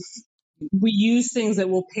we use things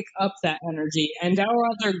that will pick up that energy. And dowel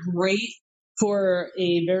rods are great for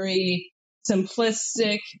a very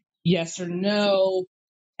simplistic yes or no,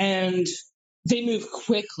 and they move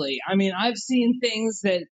quickly. I mean, I've seen things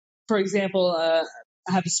that, for example, I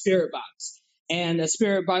have a spirit box, and a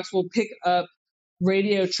spirit box will pick up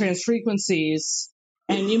radio transfrequencies,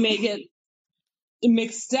 and you may get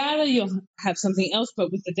mixed data, you'll have something else,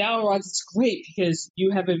 but with the dowel rods, it's great because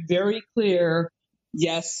you have a very clear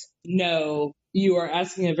yes, no. You are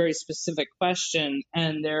asking a very specific question,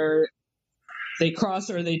 and they cross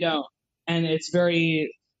or they don't, and it's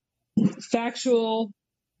very factual,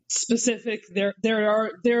 specific.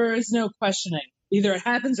 There is no questioning. Either it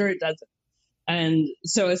happens or it doesn't. And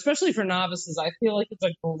so, especially for novices, I feel like it's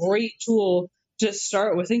a great tool to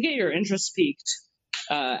start with and get your interest piqued.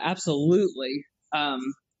 Absolutely.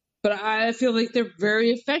 But I feel like they're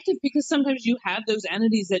very effective because sometimes you have those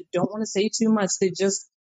entities that don't want to say too much. They just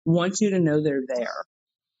want you to know they're there.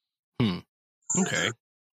 Okay.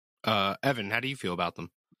 Evan, how do you feel about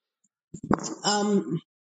them?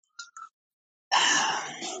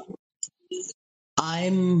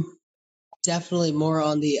 I'm definitely more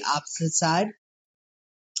on the opposite side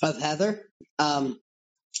of Heather. I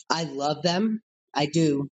love them. I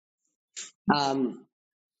do.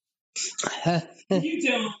 You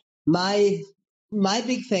don't. My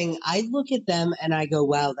big thing, I look at them and I go,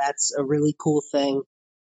 wow, that's a really cool thing.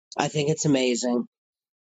 I think it's amazing.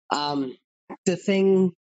 The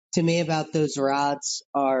thing to me about those rods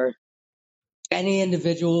are any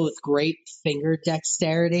individual with great finger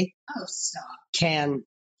dexterity can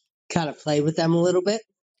kind of play with them a little bit.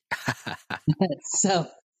 So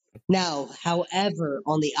now, however,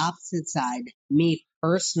 on the opposite side, me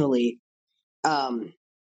personally,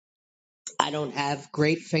 I don't have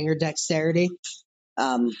great finger dexterity.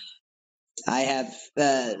 I have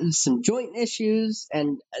some joint issues,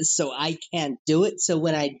 and so I can't do it. So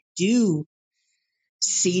when I do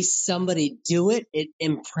see somebody do it, it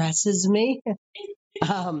impresses me.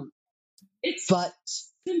 It's But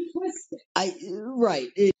simplistic.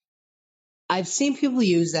 I've seen people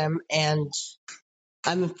use them, and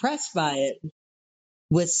I'm impressed by it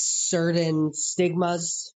with certain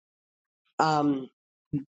stigmas.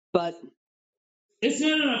 But It's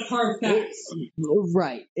not enough hard facts.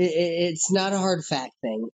 right, it's not a hard fact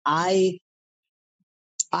thing. I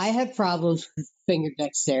have problems with finger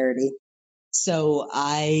dexterity, so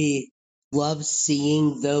I love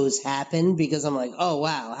seeing those happen because I'm like, oh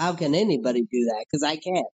wow, how can anybody do that? Because I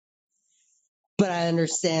can't. But I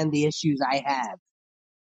understand the issues I have.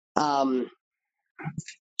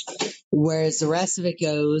 Whereas the rest of it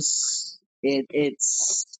goes,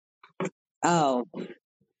 it's oh,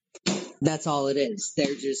 that's all it is.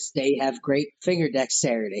 They have great finger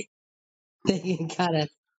dexterity. They can kind of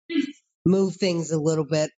move things a little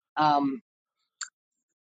bit.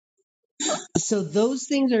 So those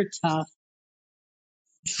things are tough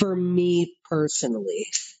for me personally.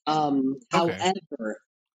 Okay. However,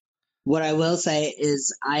 what I will say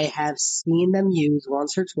is I have seen them used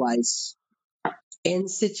once or twice in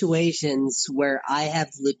situations where I have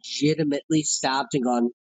legitimately stopped and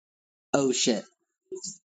gone, oh shit.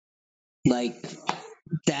 Like,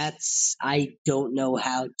 I don't know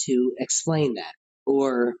how to explain that.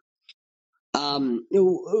 Or,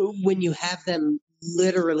 when you have them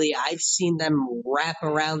literally, I've seen them wrap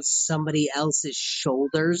around somebody else's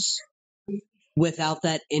shoulders without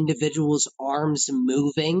that individual's arms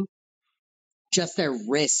moving, just their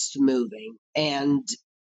wrist moving. And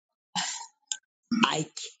I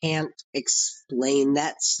can't explain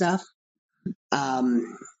that stuff.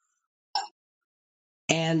 Um,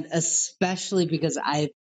 and especially because I've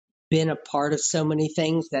been a part of so many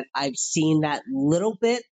things that I've seen that little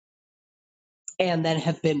bit and then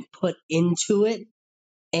have been put into it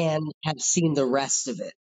and have seen the rest of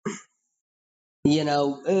it. You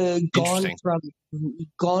know, Interesting.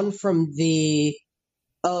 gone from the,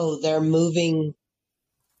 oh, they're moving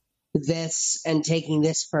this and taking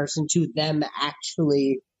this person to them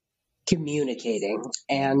actually communicating,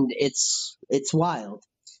 and it's wild.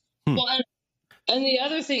 Well, and the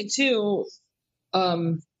other thing too,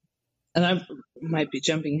 and I might be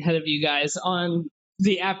jumping ahead of you guys on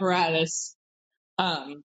the apparatus.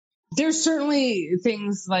 There's certainly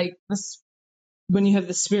things like this when you have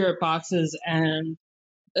the spirit boxes and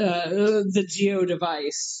the geo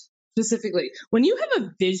device specifically. When you have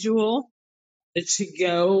a visual to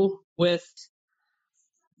go with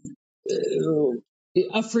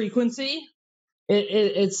a frequency,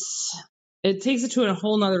 it takes it to a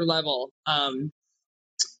whole nother level.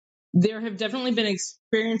 There have definitely been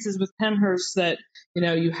experiences with Pennhurst that,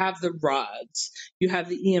 you have the rods, you have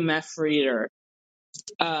the EMF reader,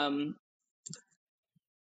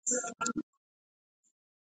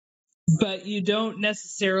 but you don't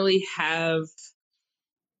necessarily have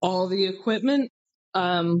all the equipment,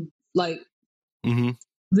 like Mm-hmm.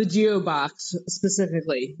 the Geobox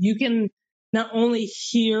specifically. You can not only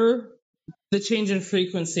hear the change in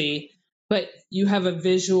frequency, but you have a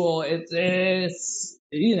visual. It's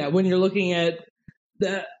when you're looking at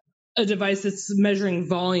a device that's measuring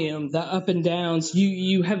volume, the up and downs,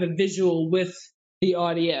 you have a visual with the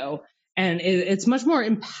audio, and it's much more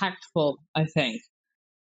impactful, I think.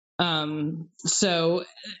 So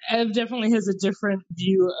Ev definitely has a different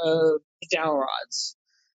view of dowel rods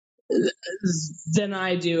than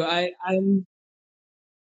I do. I'm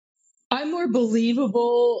more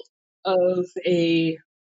believable of a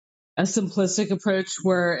simplistic approach,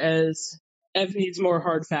 whereas Ev needs more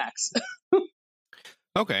hard facts.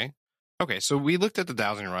 Okay. Okay, so we looked at the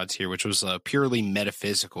dowsing rods here, which was purely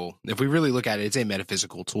metaphysical. If we really look at it, it's a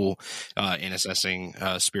metaphysical tool in assessing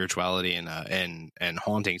spirituality and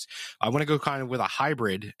hauntings. I want to go kind of with a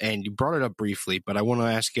hybrid, and you brought it up briefly, but I want to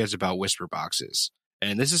ask you guys about whisper boxes.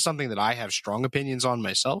 And this is something that I have strong opinions on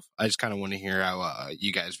myself. I just kind of want to hear how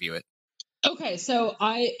you guys view it. Okay, so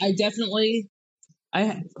I definitely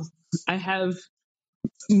I have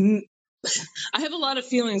a lot of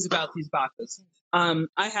feelings about these boxes. I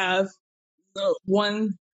have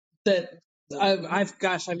one that I've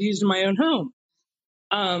used in my own home.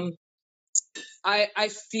 I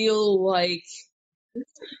feel like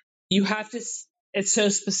you have to. It's so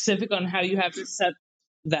specific on how you have to set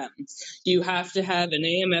them. You have to have an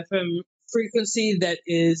AM/FM frequency that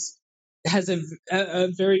has a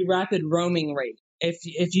very rapid roaming rate.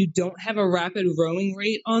 If you don't have a rapid roaming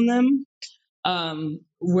rate on them,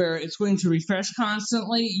 where it's going to refresh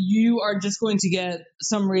constantly, you are just going to get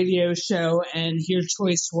some radio show and hear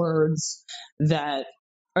choice words that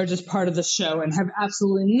are just part of the show and have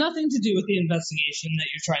absolutely nothing to do with the investigation that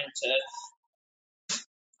you're trying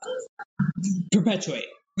to perpetuate,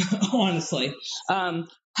 honestly.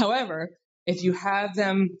 However, if you have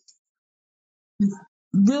them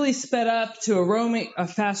really sped up to a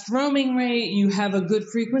fast roaming rate, you have a good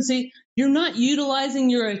frequency, you're not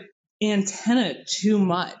utilizing your antenna too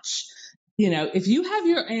much. If you have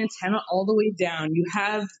your antenna all the way down, you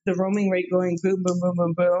have the roaming rate going boom, boom, boom,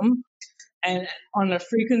 boom, boom, and on a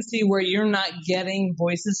frequency where you're not getting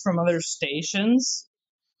voices from other stations,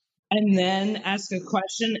 and then ask a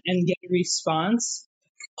question and get a response,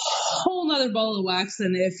 whole nother ball of wax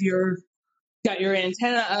than if you're got your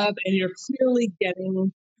antenna up and you're clearly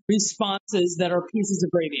getting responses that are pieces of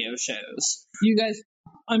radio shows. You guys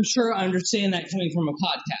I'm sure I understand that coming from a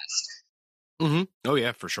podcast. Mm-hmm. Oh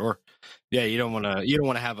yeah, for sure. Yeah, you don't want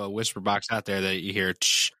to have a whisper box out there that you hear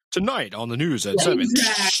tonight on the news at 7.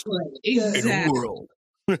 Exactly. In a world.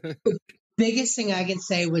 Biggest thing I can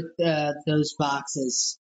say with those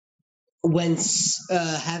boxes, when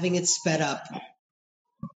having it sped up,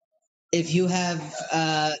 if you have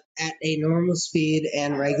at a normal speed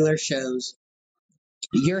and regular shows,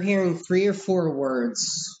 you're hearing 3 or 4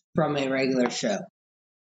 words from a regular show,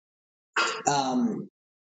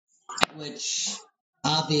 which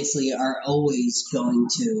obviously are always going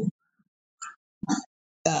to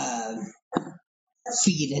uh,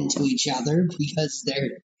 feed into each other because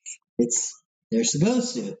they're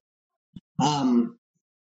supposed to.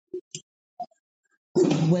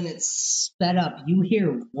 When it's sped up, you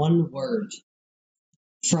hear 1 word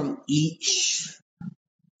from each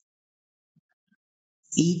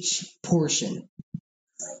portion,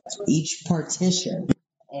 each partition,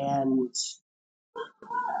 and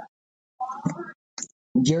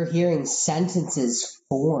you're hearing sentences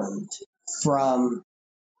formed from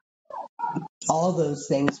all those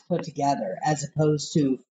things put together, as opposed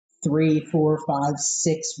to 3, 4, 5,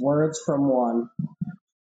 6 words from one,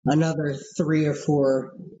 another 3 or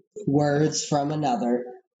 4 words from another.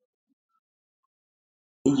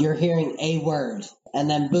 You're hearing a word, and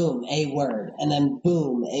then boom, a word, and then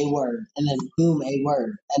boom, a word, and then boom, a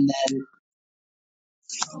word, and then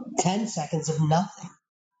 10 seconds of nothing.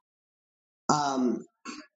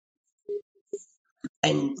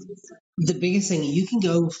 And the biggest thing, you can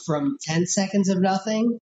go from 10 seconds of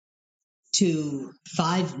nothing to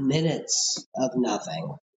 5 minutes of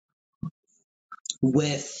nothing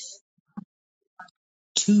with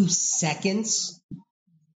 2 seconds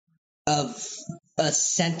of a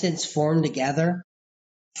sentence formed together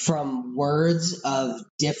from words of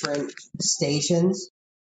different stations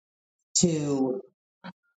to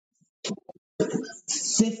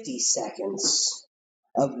 50 seconds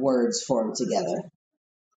of words formed together.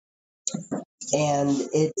 And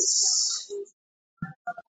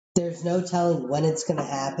there's no telling when it's going to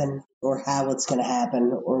happen or how it's going to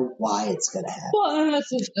happen or why it's going to happen. Well, and that's,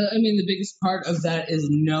 the biggest part of that is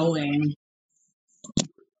knowing,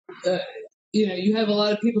 you have a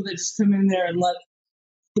lot of people that just come in there and let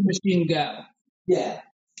the machine go. Yeah.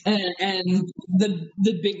 And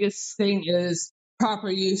the biggest thing is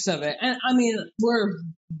proper use of it. And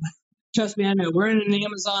trust me, I know we're in an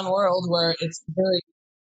Amazon world where it's very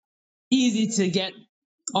easy to get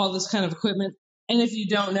all this kind of equipment. And if you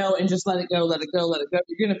don't know and just let it go,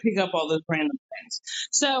 you're going to pick up all those random things.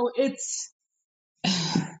 So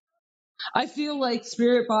I feel like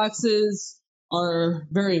spirit boxes are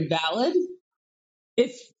very valid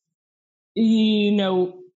if you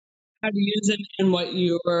know how to use it and what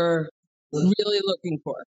you're really looking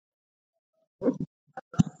for.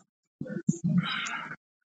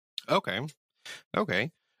 Okay.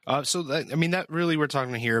 So that really, we're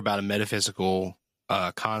talking here about a metaphysical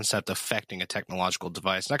concept affecting a technological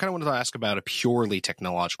device. And I kind of wanted to ask about a purely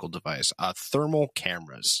technological device, thermal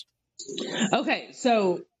cameras. Okay,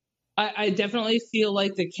 so I definitely feel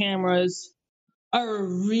like the cameras are a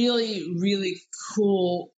really, really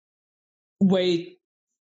cool way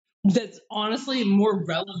that's honestly more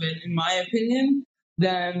relevant, in my opinion,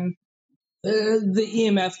 than the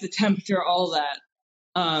EMF, the temperature, all that.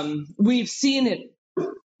 We've seen it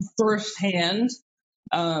firsthand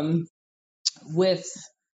with,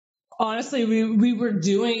 honestly, we were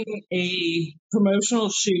doing a promotional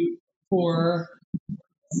shoot for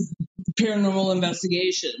Paranormal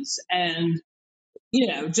Investigations, and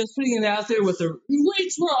just putting it out there with the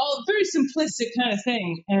rates were all very simplistic kind of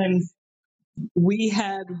thing, and we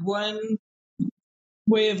had one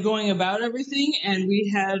way of going about everything, and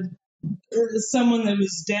we had someone that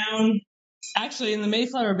was down actually in the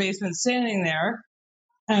Mayflower basement standing there,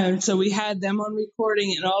 and so we had them on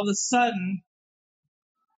recording, and all of a sudden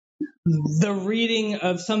the reading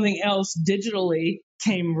of something else digitally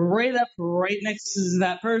came right up right next to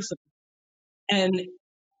that person, and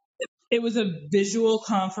it was a visual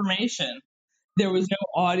confirmation. There was no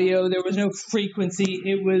audio, there was no frequency.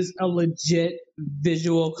 It was a legit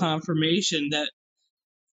visual confirmation that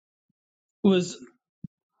was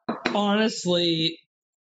honestly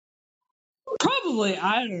probably,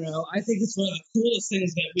 I don't know, I think it's one of the coolest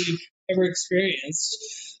things that we've ever experienced.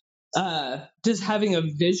 Just having a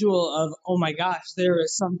visual of, oh my gosh, there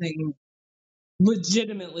is something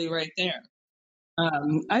legitimately right there.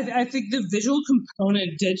 I think the visual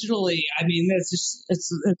component digitally,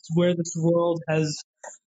 it's where this world has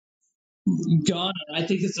gone. I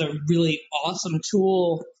think it's a really awesome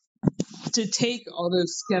tool to take all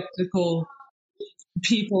those skeptical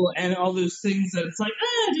people and all those things that it's like,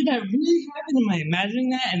 did that really happen? Am I imagining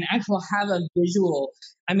that? And actually have a visual.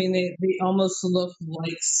 I mean, they almost look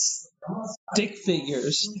like stick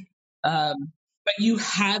figures. But you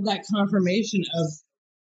have that confirmation of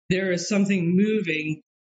there is something moving,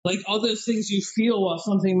 like all those things you feel while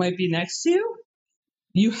something might be next to you.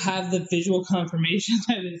 You have the visual confirmation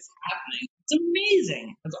that it's happening. It's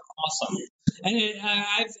amazing. It's awesome. And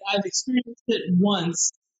I've experienced it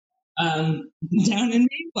once down in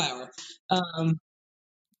Mayflower.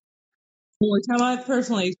 One time I've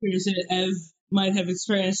personally experienced it. Ev might have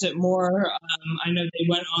experienced it more. I know they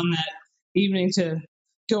went on that evening to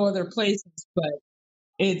go other places, but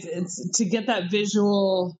it's to get that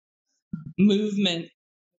visual movement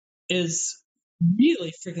is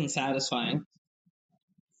really freaking satisfying.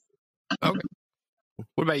 Okay.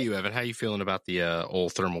 What about you, Evan? How you feeling about the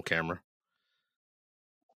old thermal camera?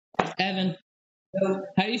 Evan,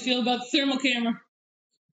 how do you feel about the thermal camera?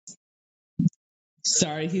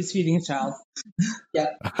 Sorry, he's feeding a child.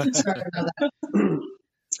 Yeah. Sorry about that.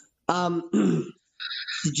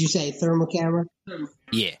 Did you say thermal camera?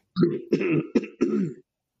 Yeah.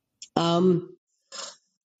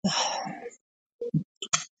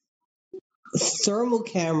 Thermal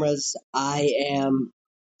cameras I am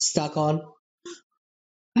stuck on.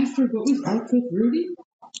 I forgot we worked with Rudy.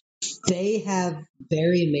 They have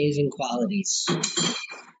very amazing qualities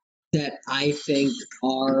that I think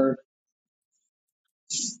are,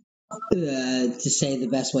 to say the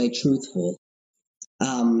best way, truthful.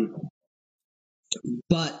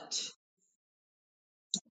 But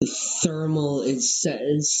thermal is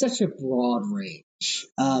such a broad range.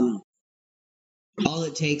 All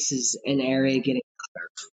it takes is an area getting hotter,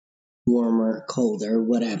 warmer, colder,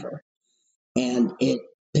 whatever, and it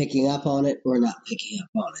picking up on it or not picking up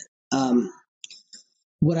on it.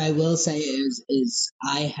 What I will say is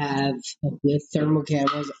I have, with thermal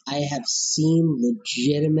cameras, I have seen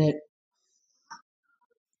legitimate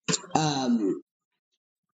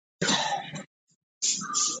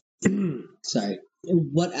sorry.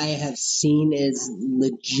 What I have seen is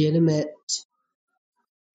legitimate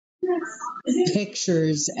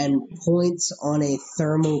pictures and points on a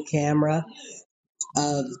thermal camera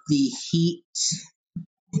of the heat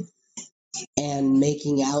and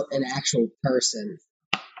making out an actual person,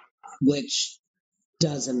 which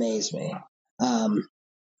does amaze me.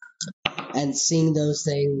 And seeing those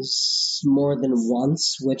things more than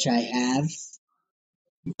once, which I have,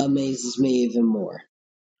 amazes me even more.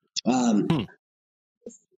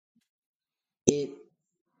 It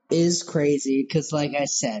is crazy because, like I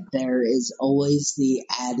said, there is always the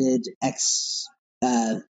added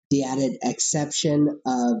exception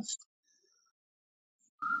of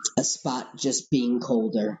a spot just being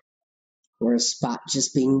colder or a spot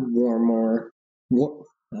just being warmer.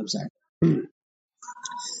 I'm sorry.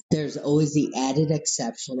 There's always the added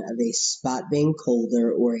exception of a spot being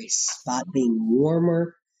colder or a spot being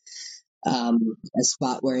warmer, a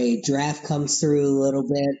spot where a draft comes through a little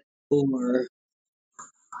bit, or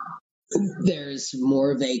there's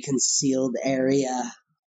more of a concealed area.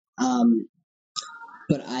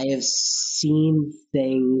 But I have seen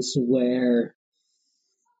things where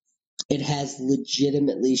it has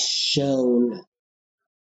legitimately shown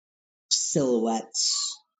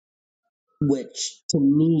silhouettes, which to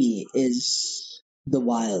me is the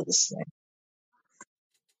wildest thing.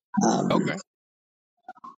 Okay.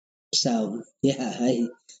 So yeah,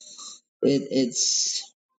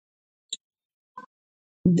 it's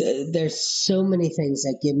there's so many things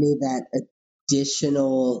that give me that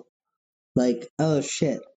additional, like, oh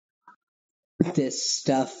shit, this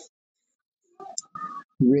stuff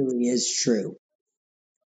really is true.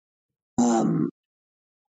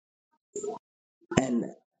 And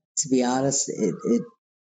to be honest, it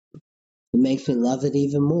makes me love it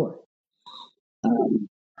even more.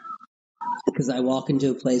 Because I walk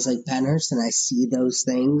into a place like Pennhurst and I see those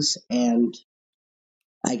things and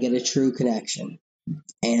I get a true connection.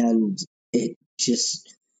 And it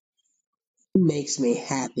just makes me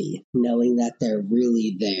happy knowing that they're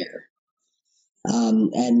really there.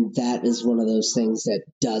 And that is one of those things that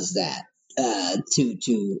does that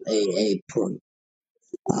to a point.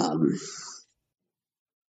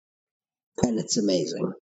 And it's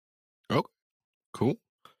amazing. Okay. Cool.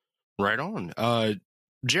 Right on.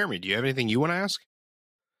 Jeremy, do you have anything you want to ask?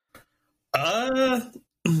 I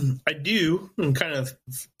do, and kind of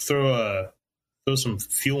throw some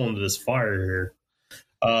fuel into this fire here.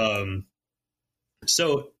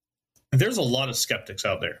 So there's a lot of skeptics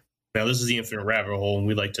out there. Now, this is the infinite rabbit hole, and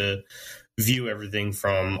we like to view everything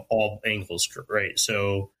from all angles, right?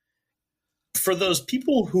 So for those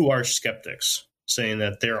people who are skeptics, saying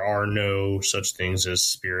that there are no such things as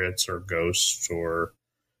spirits or ghosts or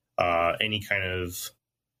any kind of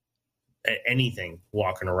anything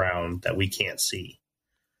walking around that we can't see.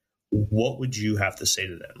 What would you have to say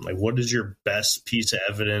to them? Like, what is your best piece of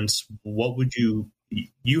evidence? What would you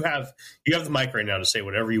have the mic right now to say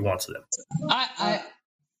whatever you want to them.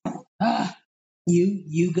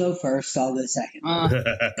 You go first. I'll go second.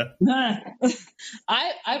 I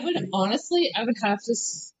would have to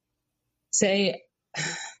say,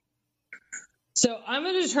 so I'm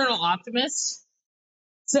an eternal optimist.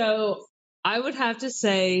 So I would have to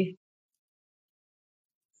say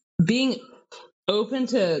being open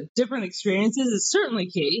to different experiences is certainly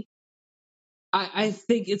key. I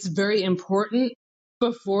think it's very important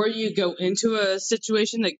before you go into a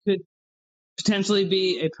situation that could potentially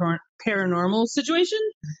be a paranormal situation.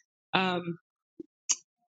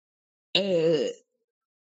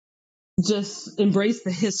 Just embrace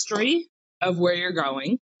the history of where you're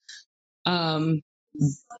going.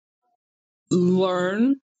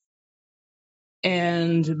 Learn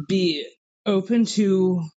and be open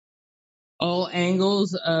to all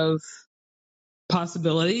angles of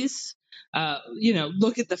possibilities.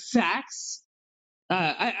 Look at the facts.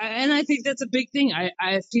 I think that's a big thing.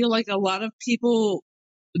 I feel like a lot of people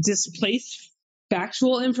displace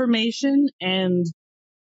factual information and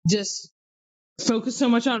just focus so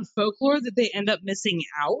much on folklore that they end up missing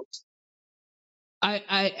out.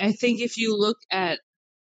 I think if you look at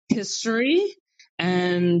history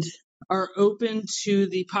and are open to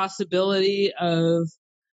the possibility of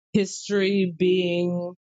history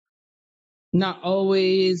being not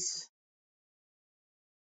always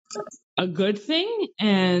a good thing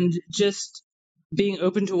and just being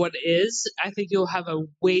open to what is, I think you'll have a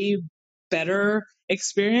way better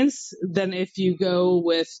experience than if you go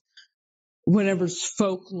with whatever's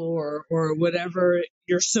folklore or whatever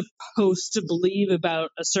you're supposed to believe about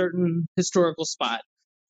a certain historical spot.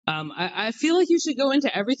 I feel like you should go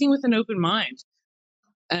into everything with an open mind,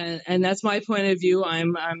 and that's my point of view.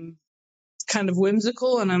 I'm kind of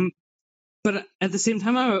whimsical, but at the same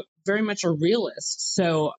time, I'm very much a realist.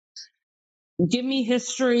 So give me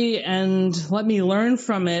history and let me learn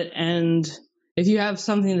from it. And if you have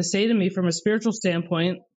something to say to me from a spiritual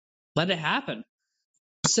standpoint, let it happen.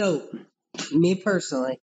 So, me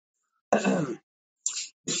personally,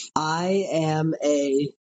 I am a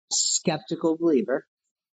skeptical believer.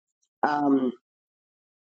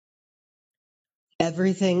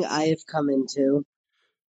 Everything I have come into,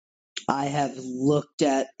 I have looked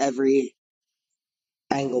at every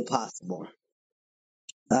angle possible.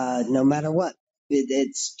 No matter what,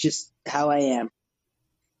 it's just how I am.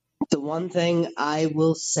 The one thing I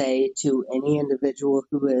will say to any individual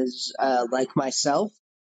who is like myself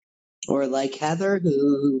or like Heather,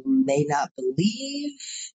 who may not believe,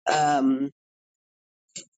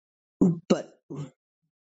 but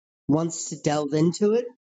wants to delve into it,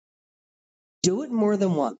 do it more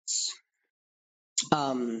than once.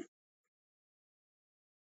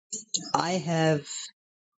 I have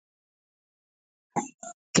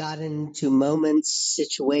gotten into moments,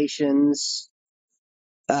 situations,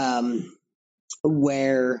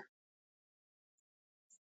 where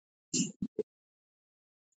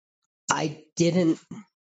I didn't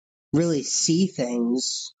really see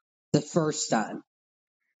things the first time,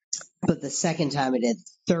 but the second time I did,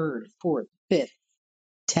 third, fourth, fifth,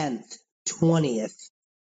 10th, 20th.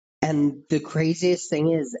 And the craziest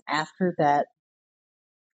thing is, after that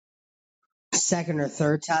second or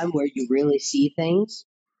third time where you really see things,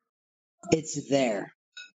 it's there.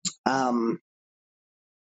 And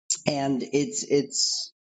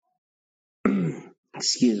it's,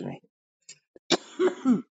 excuse me.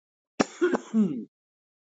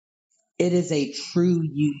 It is a true,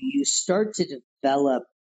 you start to develop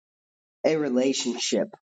a relationship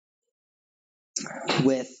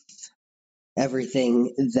with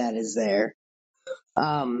everything that is there.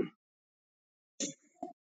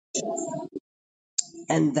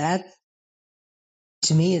 And that,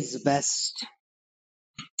 to me, is the best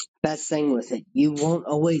thing with it. You won't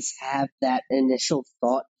always have that initial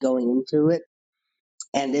thought going into it.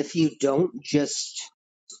 And if you don't, just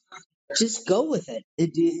go with it.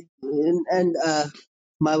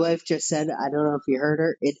 My wife just said, I don't know if you heard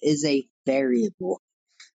her, it is a variable.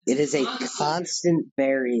 It is a constant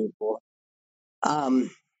variable.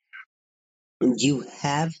 You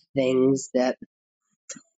have things that,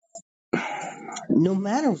 no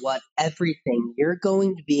matter what, everything you're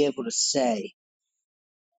going to be able to say,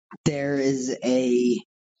 there is a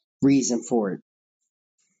reason for it.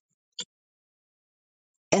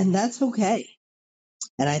 And that's okay.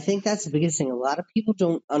 And I think that's the biggest thing. A lot of people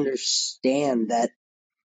don't understand that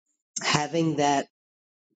having that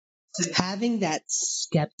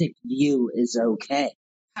skeptic view is okay.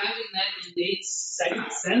 Having that innate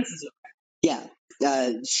second sense is Yeah,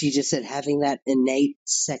 she just said having that innate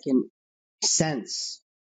second sense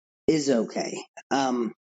is okay.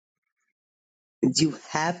 You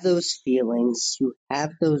have those feelings, you have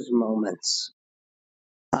those moments,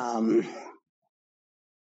 and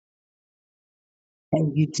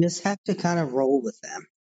you just have to kind of roll with them.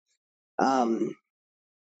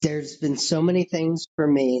 There's been so many things for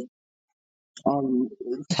me on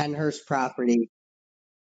Pennhurst property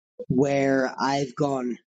where I've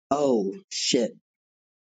gone, oh shit,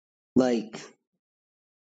 like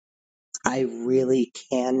I really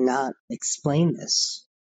cannot explain this.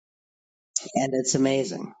 And it's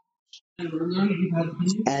amazing.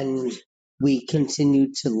 And we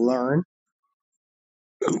continue to learn,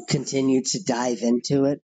 continue to dive into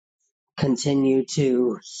it, continue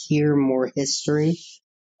to hear more history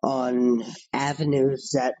on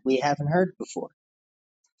avenues that we haven't heard before.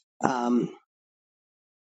 Um,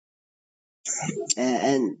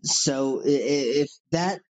 and so if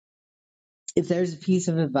there's a piece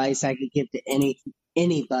of advice I could give to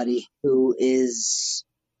anybody who is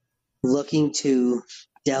looking to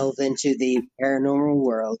delve into the paranormal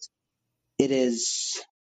world, it is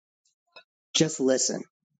just listen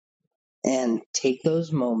and take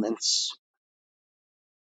those moments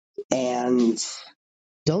and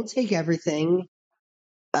don't take everything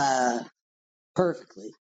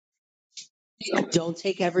perfectly. Don't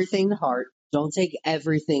take everything to heart. Don't take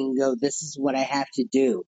everything and go, this is what I have to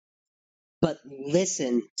do. But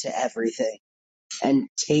listen to everything and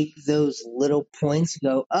take those little points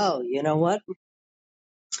and go, oh, you know what?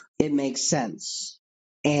 It makes sense.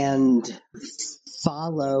 And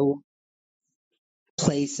follow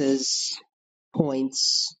places,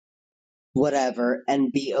 points, whatever,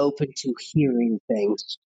 and be open to hearing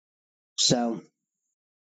things. So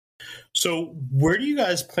where do you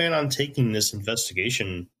guys plan on taking this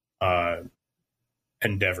investigation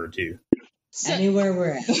endeavor to? anywhere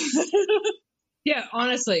we're at. yeah,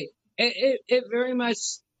 honestly, it very much.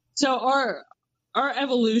 So our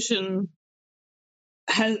evolution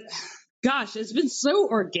has, gosh, it's been so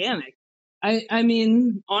organic. I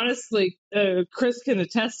mean, honestly, Chris can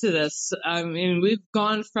attest to this. I mean, we've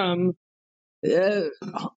gone from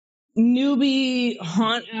newbie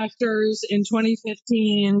haunt actors in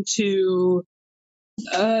 2015 to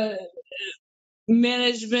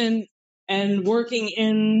management and working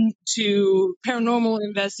into paranormal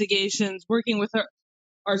investigations, working with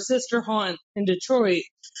our sister haunt in Detroit.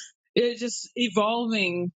 It's just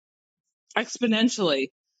evolving exponentially.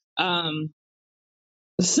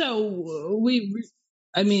 So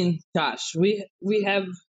I mean, gosh, we have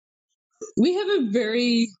a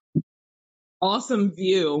very awesome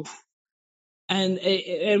view, and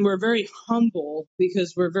we're very humble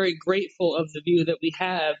because we're very grateful of the view that we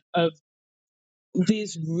have of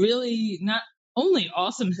these really not only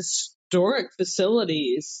awesome historic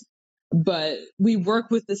facilities, but we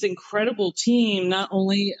work with this incredible team, not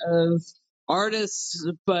only of artists,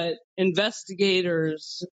 but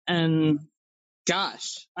investigators. And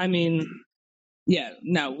gosh, I mean, yeah,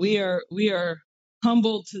 no, we are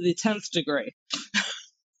humbled to the 10th degree.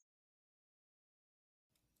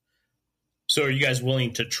 So are you guys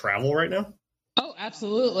willing to travel right now? Oh,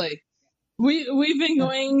 absolutely. We've been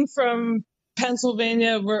going from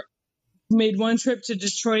Pennsylvania. We're made one trip to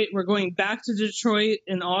Detroit. We're going back to Detroit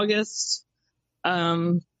in August.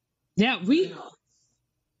 Yeah,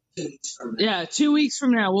 2 weeks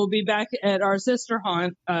from now we'll be back at our sister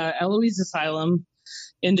haunt, Eloise Asylum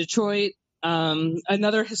in Detroit.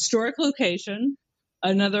 Another historic location,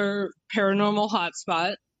 another paranormal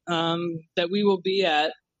hotspot that we will be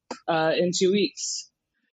at in 2 weeks.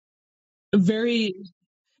 Very,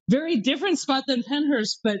 very different spot than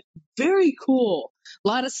Pennhurst, but very cool. A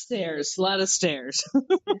lot of stairs.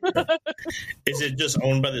 Is it just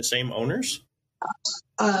owned by the same owners?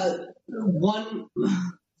 One.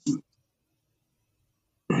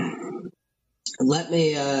 Let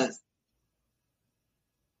me.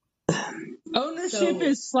 Ownership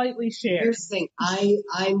is slightly shared. Here's the thing.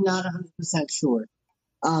 I'm not 100% sure.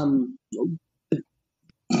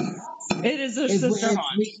 It is a sister if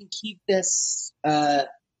haunt. we can keep this kind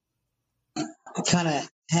of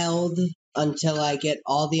held until I get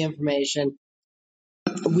all the information.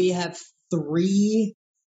 We have 3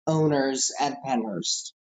 owners at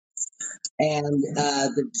Pennhurst. And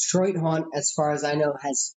the Detroit haunt, as far as I know,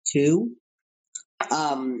 has 2.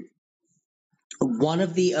 One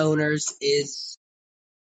of the owners is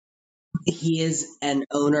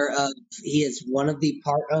one of the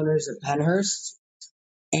part owners of Pennhurst.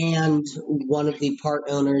 and one of the part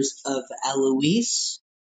owners of Eloise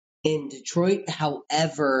in Detroit.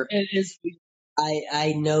 However, It is.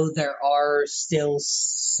 I know there are still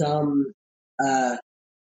some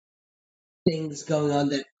things going on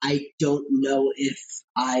that I don't know if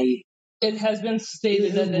I. It has been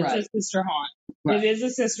stated that it's Right. a sister haunt. Right. It is a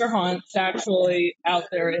sister haunt, factually out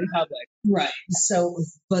there in public. Right. So,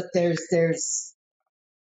 but there's.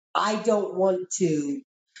 I don't want to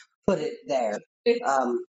put it there.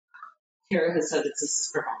 Kara has said it's a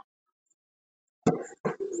sister haunt.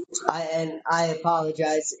 I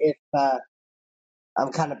apologize if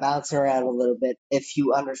I'm kind of bouncing around a little bit. If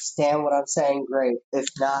you understand what I'm saying, great. If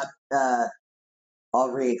not, I'll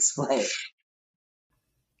re-explain.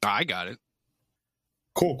 I got it.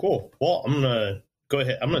 Cool. Well, I'm gonna go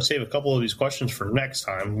ahead. I'm gonna save a couple of these questions for next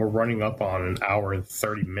time. We're running up on an hour and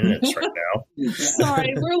 30 minutes right now.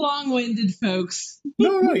 Sorry, we're long-winded, folks.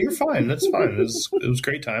 No, you're fine. That's fine. It was a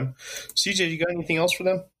great time. CJ, you got anything else for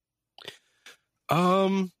them?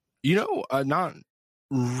 Not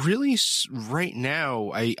really right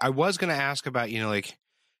now. I was going to ask about, like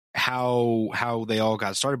how they all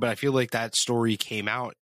got started, but I feel like that story came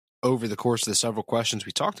out over the course of the several questions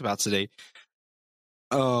we talked about today.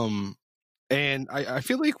 And I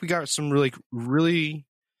feel like we got some really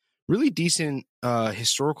decent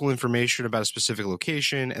historical information about a specific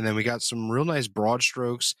location, and then we got some real nice broad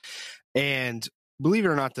strokes. And believe it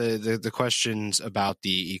or not, the questions about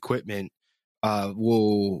the equipment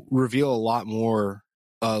will reveal a lot more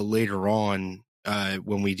later on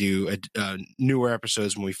when we do newer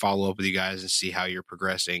episodes, when we follow up with you guys and see how you're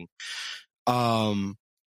progressing.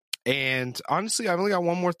 And honestly, I've only got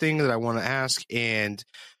one more thing that I want to ask, and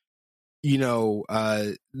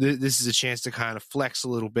this is a chance to kind of flex a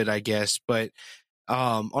little bit, I guess, but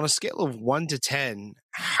on a scale of 1 to 10,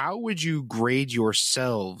 how would you grade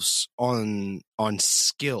yourselves on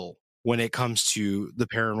skill when it comes to the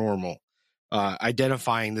paranormal,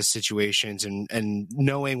 identifying the situations and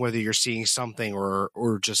knowing whether you're seeing something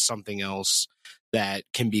or just something else that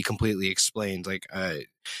can be completely explained? Like,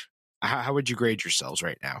 how would you grade yourselves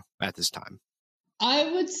right now at this time? I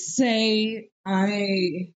would say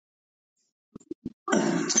I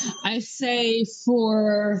say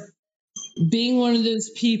for being one of those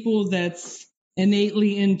people that's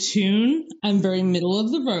innately in tune, I'm very middle of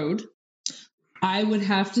the road. I would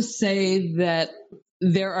have to say that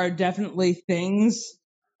there are definitely things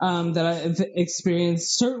that I've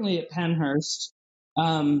experienced, certainly at Pennhurst,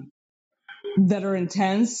 that are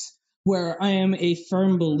intense, where I am a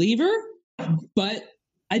firm believer, but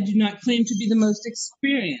I do not claim to be the most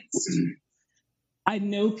experienced. I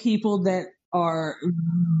know people that are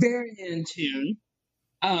very in tune,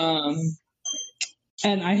 and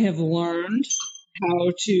I have learned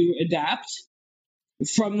how to adapt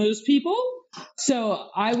from those people. So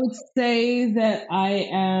I would say that I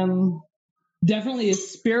am definitely a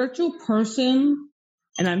spiritual person,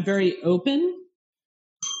 and I'm very open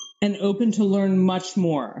to learn much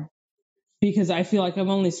more, because I feel like I've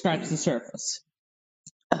only scratched the surface.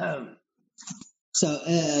 So,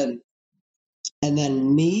 and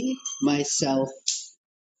then myself,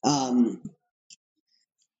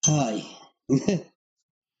 hi.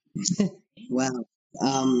 Wow.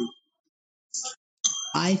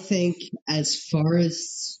 I think as far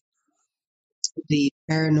as the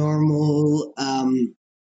paranormal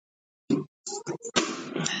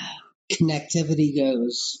connectivity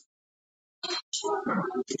goes,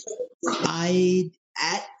 I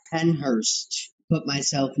at Pennhurst put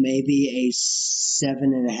myself maybe a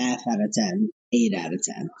 7.5 out of 10, 8 out of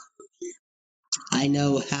 10. I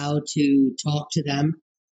know how to talk to them,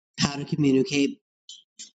 how to communicate,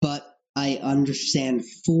 but I understand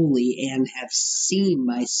fully and have seen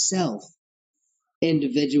myself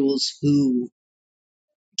individuals who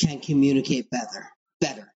can communicate better.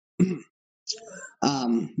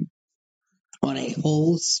 On a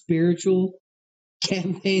whole spiritual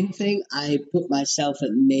campaign thing, I put myself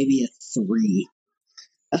at maybe a 3.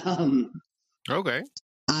 Okay.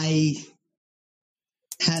 I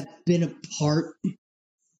have been a part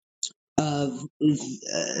of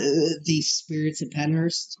the spirits of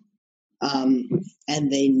Pennhurst,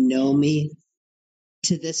 and they know me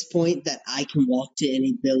to this point that I can walk to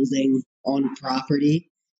any building on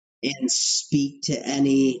property and speak to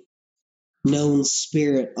any known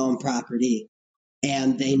spirit on property,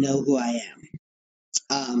 and they know who I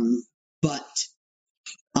am. But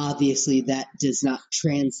obviously, that does not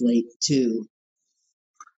translate to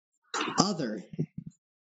other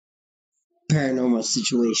paranormal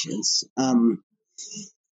situations.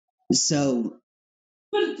 So,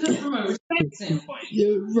 But just from a respect standpoint.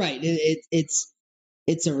 right,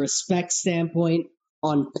 it's a respect standpoint.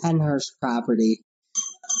 on Pennhurst property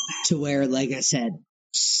to where, like I said,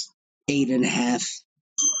 8.5,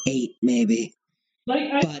 8 maybe.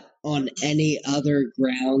 But on any other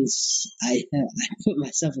grounds, I put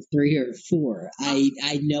myself a 3 or a 4.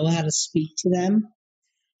 I know how to speak to them,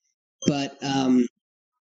 but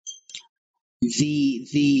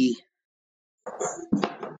the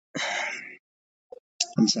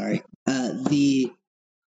I'm sorry. I'm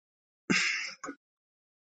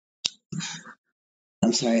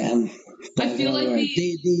sorry. I feel like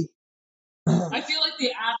I feel like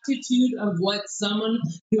the aptitude of what someone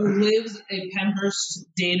who lives a Pennhurst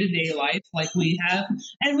day-to-day life like we have,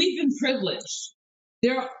 and we've been privileged.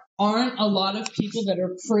 There aren't a lot of people that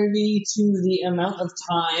are privy to the amount of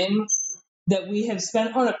time that we have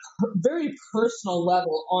spent on a very personal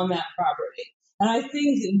level on that property. And I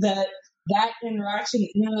think that that interaction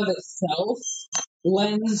in and of itself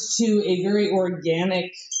lends to a very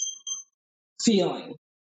organic feeling.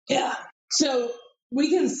 Yeah. So we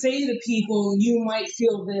can say to people, you might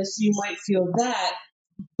feel this, you might feel that,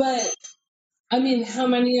 but I mean, how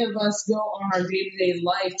many of us go on our day-to-day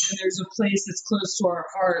life and there's a place that's close to our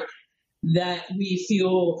heart that we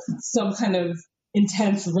feel some kind of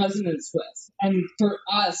intense resonance with? And for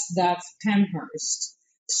us, that's Pennhurst.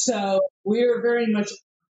 So we're very much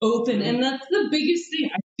open, and that's the biggest thing.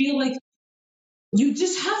 I feel like you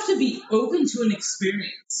just have to be open to an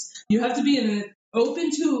experience. You have to be open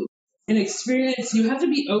to an experience. You have to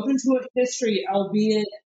be open to a history, albeit,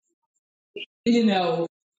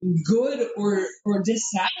 good or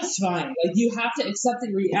dissatisfying. Like, you have to accept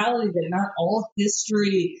the reality that not all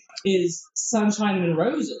history is sunshine and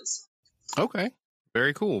roses. Okay.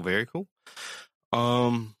 Very cool. Very cool.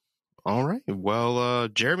 All right. Well,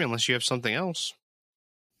 Jeremy, unless you have something else.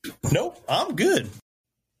 Nope, I'm good.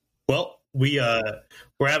 Well, we're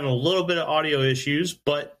having a little bit of audio issues,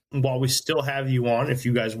 but while we still have you on, if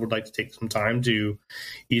you guys would like to take some time to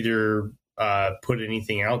either put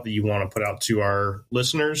anything out that you want to put out to our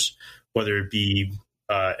listeners, whether it be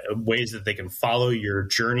ways that they can follow your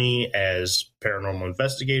journey as paranormal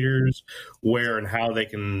investigators, where and how they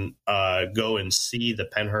can go and see the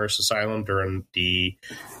Pennhurst Asylum during the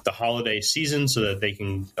holiday season so that they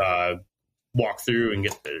can walk through and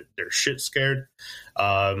get their shit scared.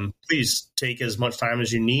 Please take as much time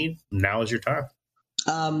as you need. Now is your time.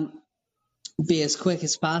 Be as quick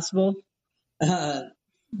as possible.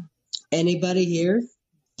 Anybody here,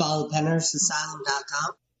 follow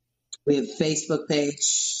PennhurstAsylum.com. We have a Facebook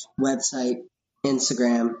page, website,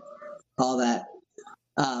 Instagram, all that.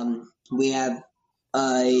 We have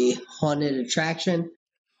a haunted attraction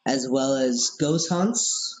as well as ghost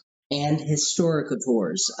hunts and historical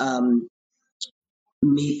tours.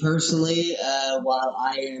 Me personally, while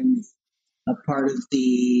I am a part of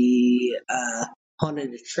the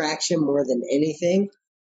haunted attraction more than anything,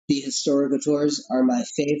 the historical tours are my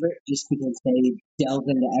favorite just because they delve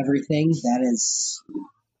into everything. That is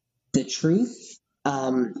the truth.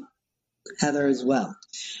 Heather as well.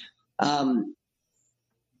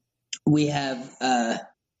 We have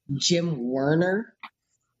Jim Werner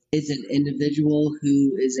is an individual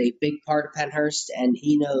who is a big part of Pennhurst, and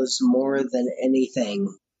he knows more than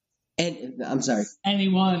anything. And I'm sorry,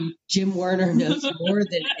 anyone. Jim Werner knows more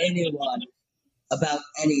than anyone about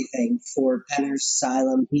anything for Pennhurst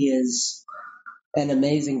Asylum. He is an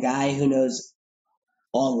amazing guy who knows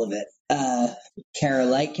all of it. Kara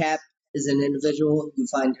Lightcap is an individual. You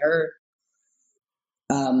find her.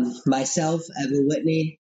 Myself, Evan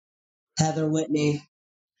Whitney, Heather Whitney,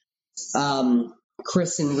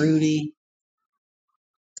 Chris and Rudy,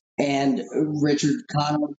 and Richard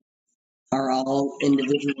Connell are all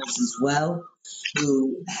individuals as well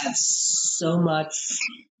who have so much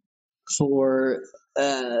for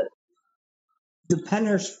the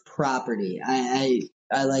Pennhurst property. I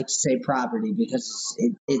like to say property because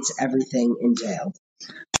it's everything entailed.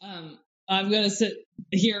 I'm going to sit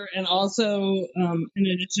here and also, in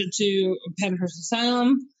addition to Pennhurst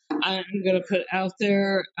Asylum, I'm going to put out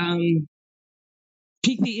there,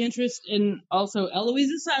 pique the interest in also Eloise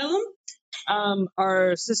Asylum.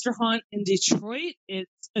 Our sister haunt in Detroit,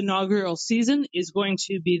 its inaugural season is going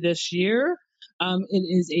to be this year. It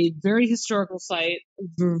is a very historical site,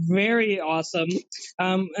 very awesome,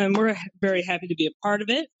 and we're very happy to be a part of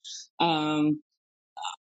it.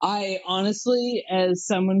 I honestly, as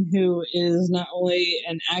someone who is not only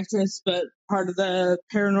an actress but part of the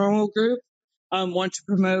paranormal group, want to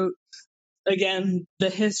promote, again, the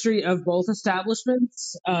history of both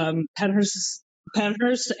establishments, Pennhurst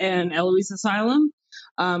and Eloise Asylum.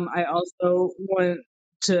 I also want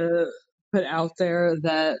to put out there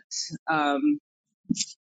that,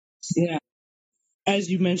 as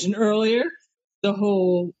you mentioned earlier, the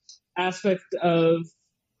whole aspect of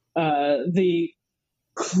the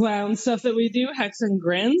clown stuff that we do, Hex and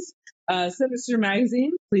Grins. Sinister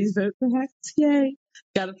Magazine, please vote for Hex. Yay.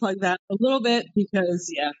 Gotta plug that a little bit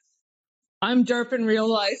because, yeah, I'm derp in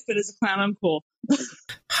real life, but as a clown, I'm cool.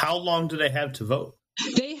 How long do they have to vote?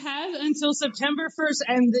 They have until September 1st,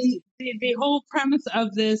 and the whole premise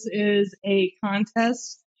of this is a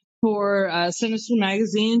contest for Sinister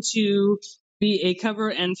Magazine to be a cover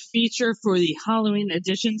and feature for the Halloween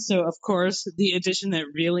edition. So, of course, the edition that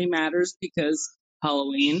really matters because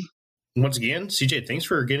Halloween. Once again, CJ, thanks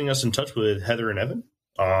for getting us in touch with Heather and Evan.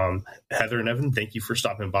 Heather and Evan, thank you for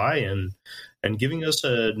stopping by and giving us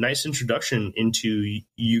a nice introduction into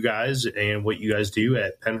you guys and what you guys do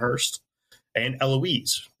at Pennhurst. And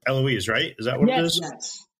Eloise, right? Is that what it is?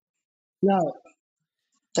 Yes. No.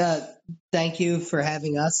 Thank you for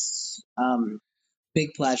having us.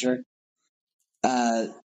 Big pleasure.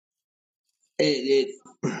 You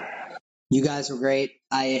guys were great.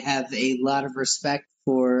 I have a lot of respect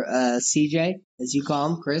for CJ, as you call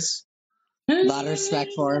him, Chris. A lot of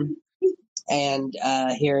respect for him. And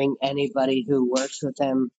hearing anybody who works with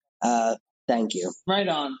him, thank you. Right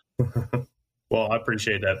on. Well, I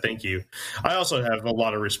appreciate that. Thank you. I also have a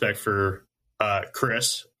lot of respect for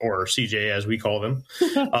Chris, or CJ as we call them.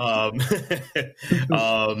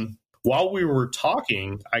 While we were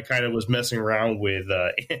talking, I kind of was messing around with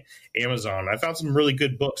Amazon. I found some really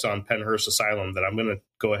good books on Pennhurst Asylum that I'm going to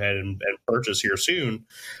go ahead and purchase here soon.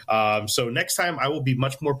 So next time I will be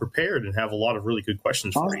much more prepared and have a lot of really good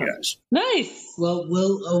questions for you guys. Nice. Well,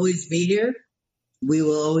 we'll always be here. We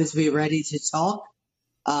will always be ready to talk.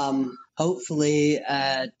 Hopefully,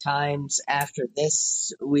 times after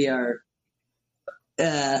this, we are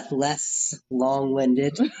less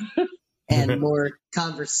long-winded and more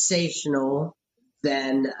conversational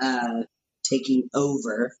than taking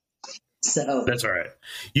over. So that's all right.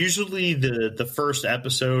 Usually, the first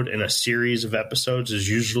episode in a series of episodes is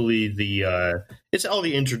usually it's all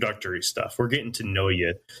the introductory stuff. We're getting to know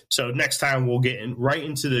you. So next time we'll get right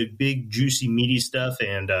into the big, juicy, meaty stuff,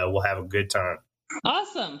 and we'll have a good time.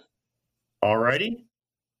 Awesome. All righty.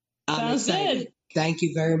 I'm excited. Good. Thank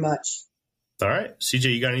you very much. All right.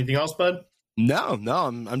 CJ, you got anything else, bud? No,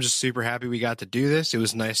 I'm just super happy we got to do this. It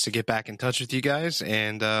was nice to get back in touch with you guys,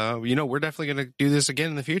 and we're definitely going to do this again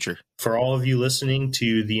in the future. For all of you listening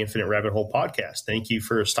to the Infinite Rabbit Hole podcast, thank you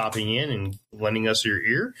for stopping in and lending us your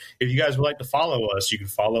ear. If you guys would like to follow us, you can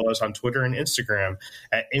follow us on Twitter and Instagram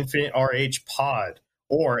at InfiniteRHPod.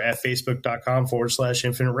 Or at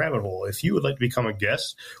facebook.com/Infinite Rabbit Hole. If you would like to become a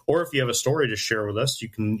guest, or if you have a story to share with us, you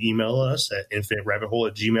can email us at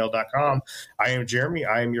infiniterabbithole@gmail.com. I am Jeremy.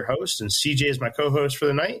 I am your host, and CJ is my co-host for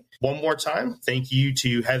the night. One more time, thank you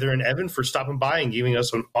to Heather and Evan for stopping by and giving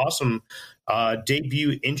us an awesome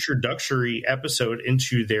debut introductory episode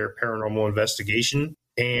into their paranormal investigation.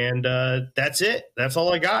 And that's it. That's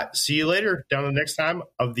all I got. See you later down the next time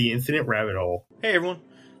of the Infinite Rabbit Hole. Hey, everyone.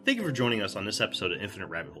 Thank you for joining us on this episode of Infinite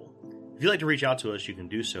Rabbit Hole. If you'd like to reach out to us, you can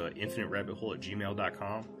do so at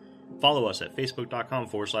infiniterabbithole@gmail.com. Follow us at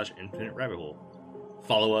facebook.com/Infinite Rabbit Hole.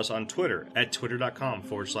 Follow us on Twitter at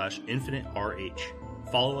twitter.com/InfiniteRH.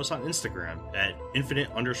 Follow us on Instagram at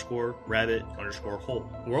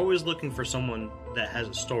infinite_rabbit_hole. We're always looking for someone that has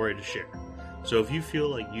a story to share. So if you feel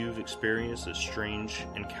like you've experienced a strange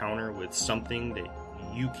encounter with something that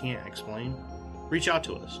you can't explain, reach out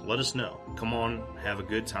to us. Let us know. Come on, have a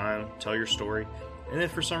good time, tell your story. And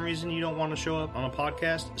if for some reason you don't want to show up on a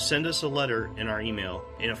podcast, send us a letter in our email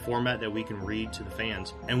in a format that we can read to the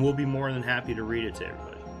fans, and we'll be more than happy to read it to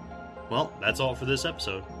everybody. Well, that's all for this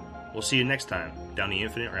episode. We'll see you next time down the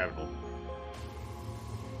Infinite Rabbit Hole.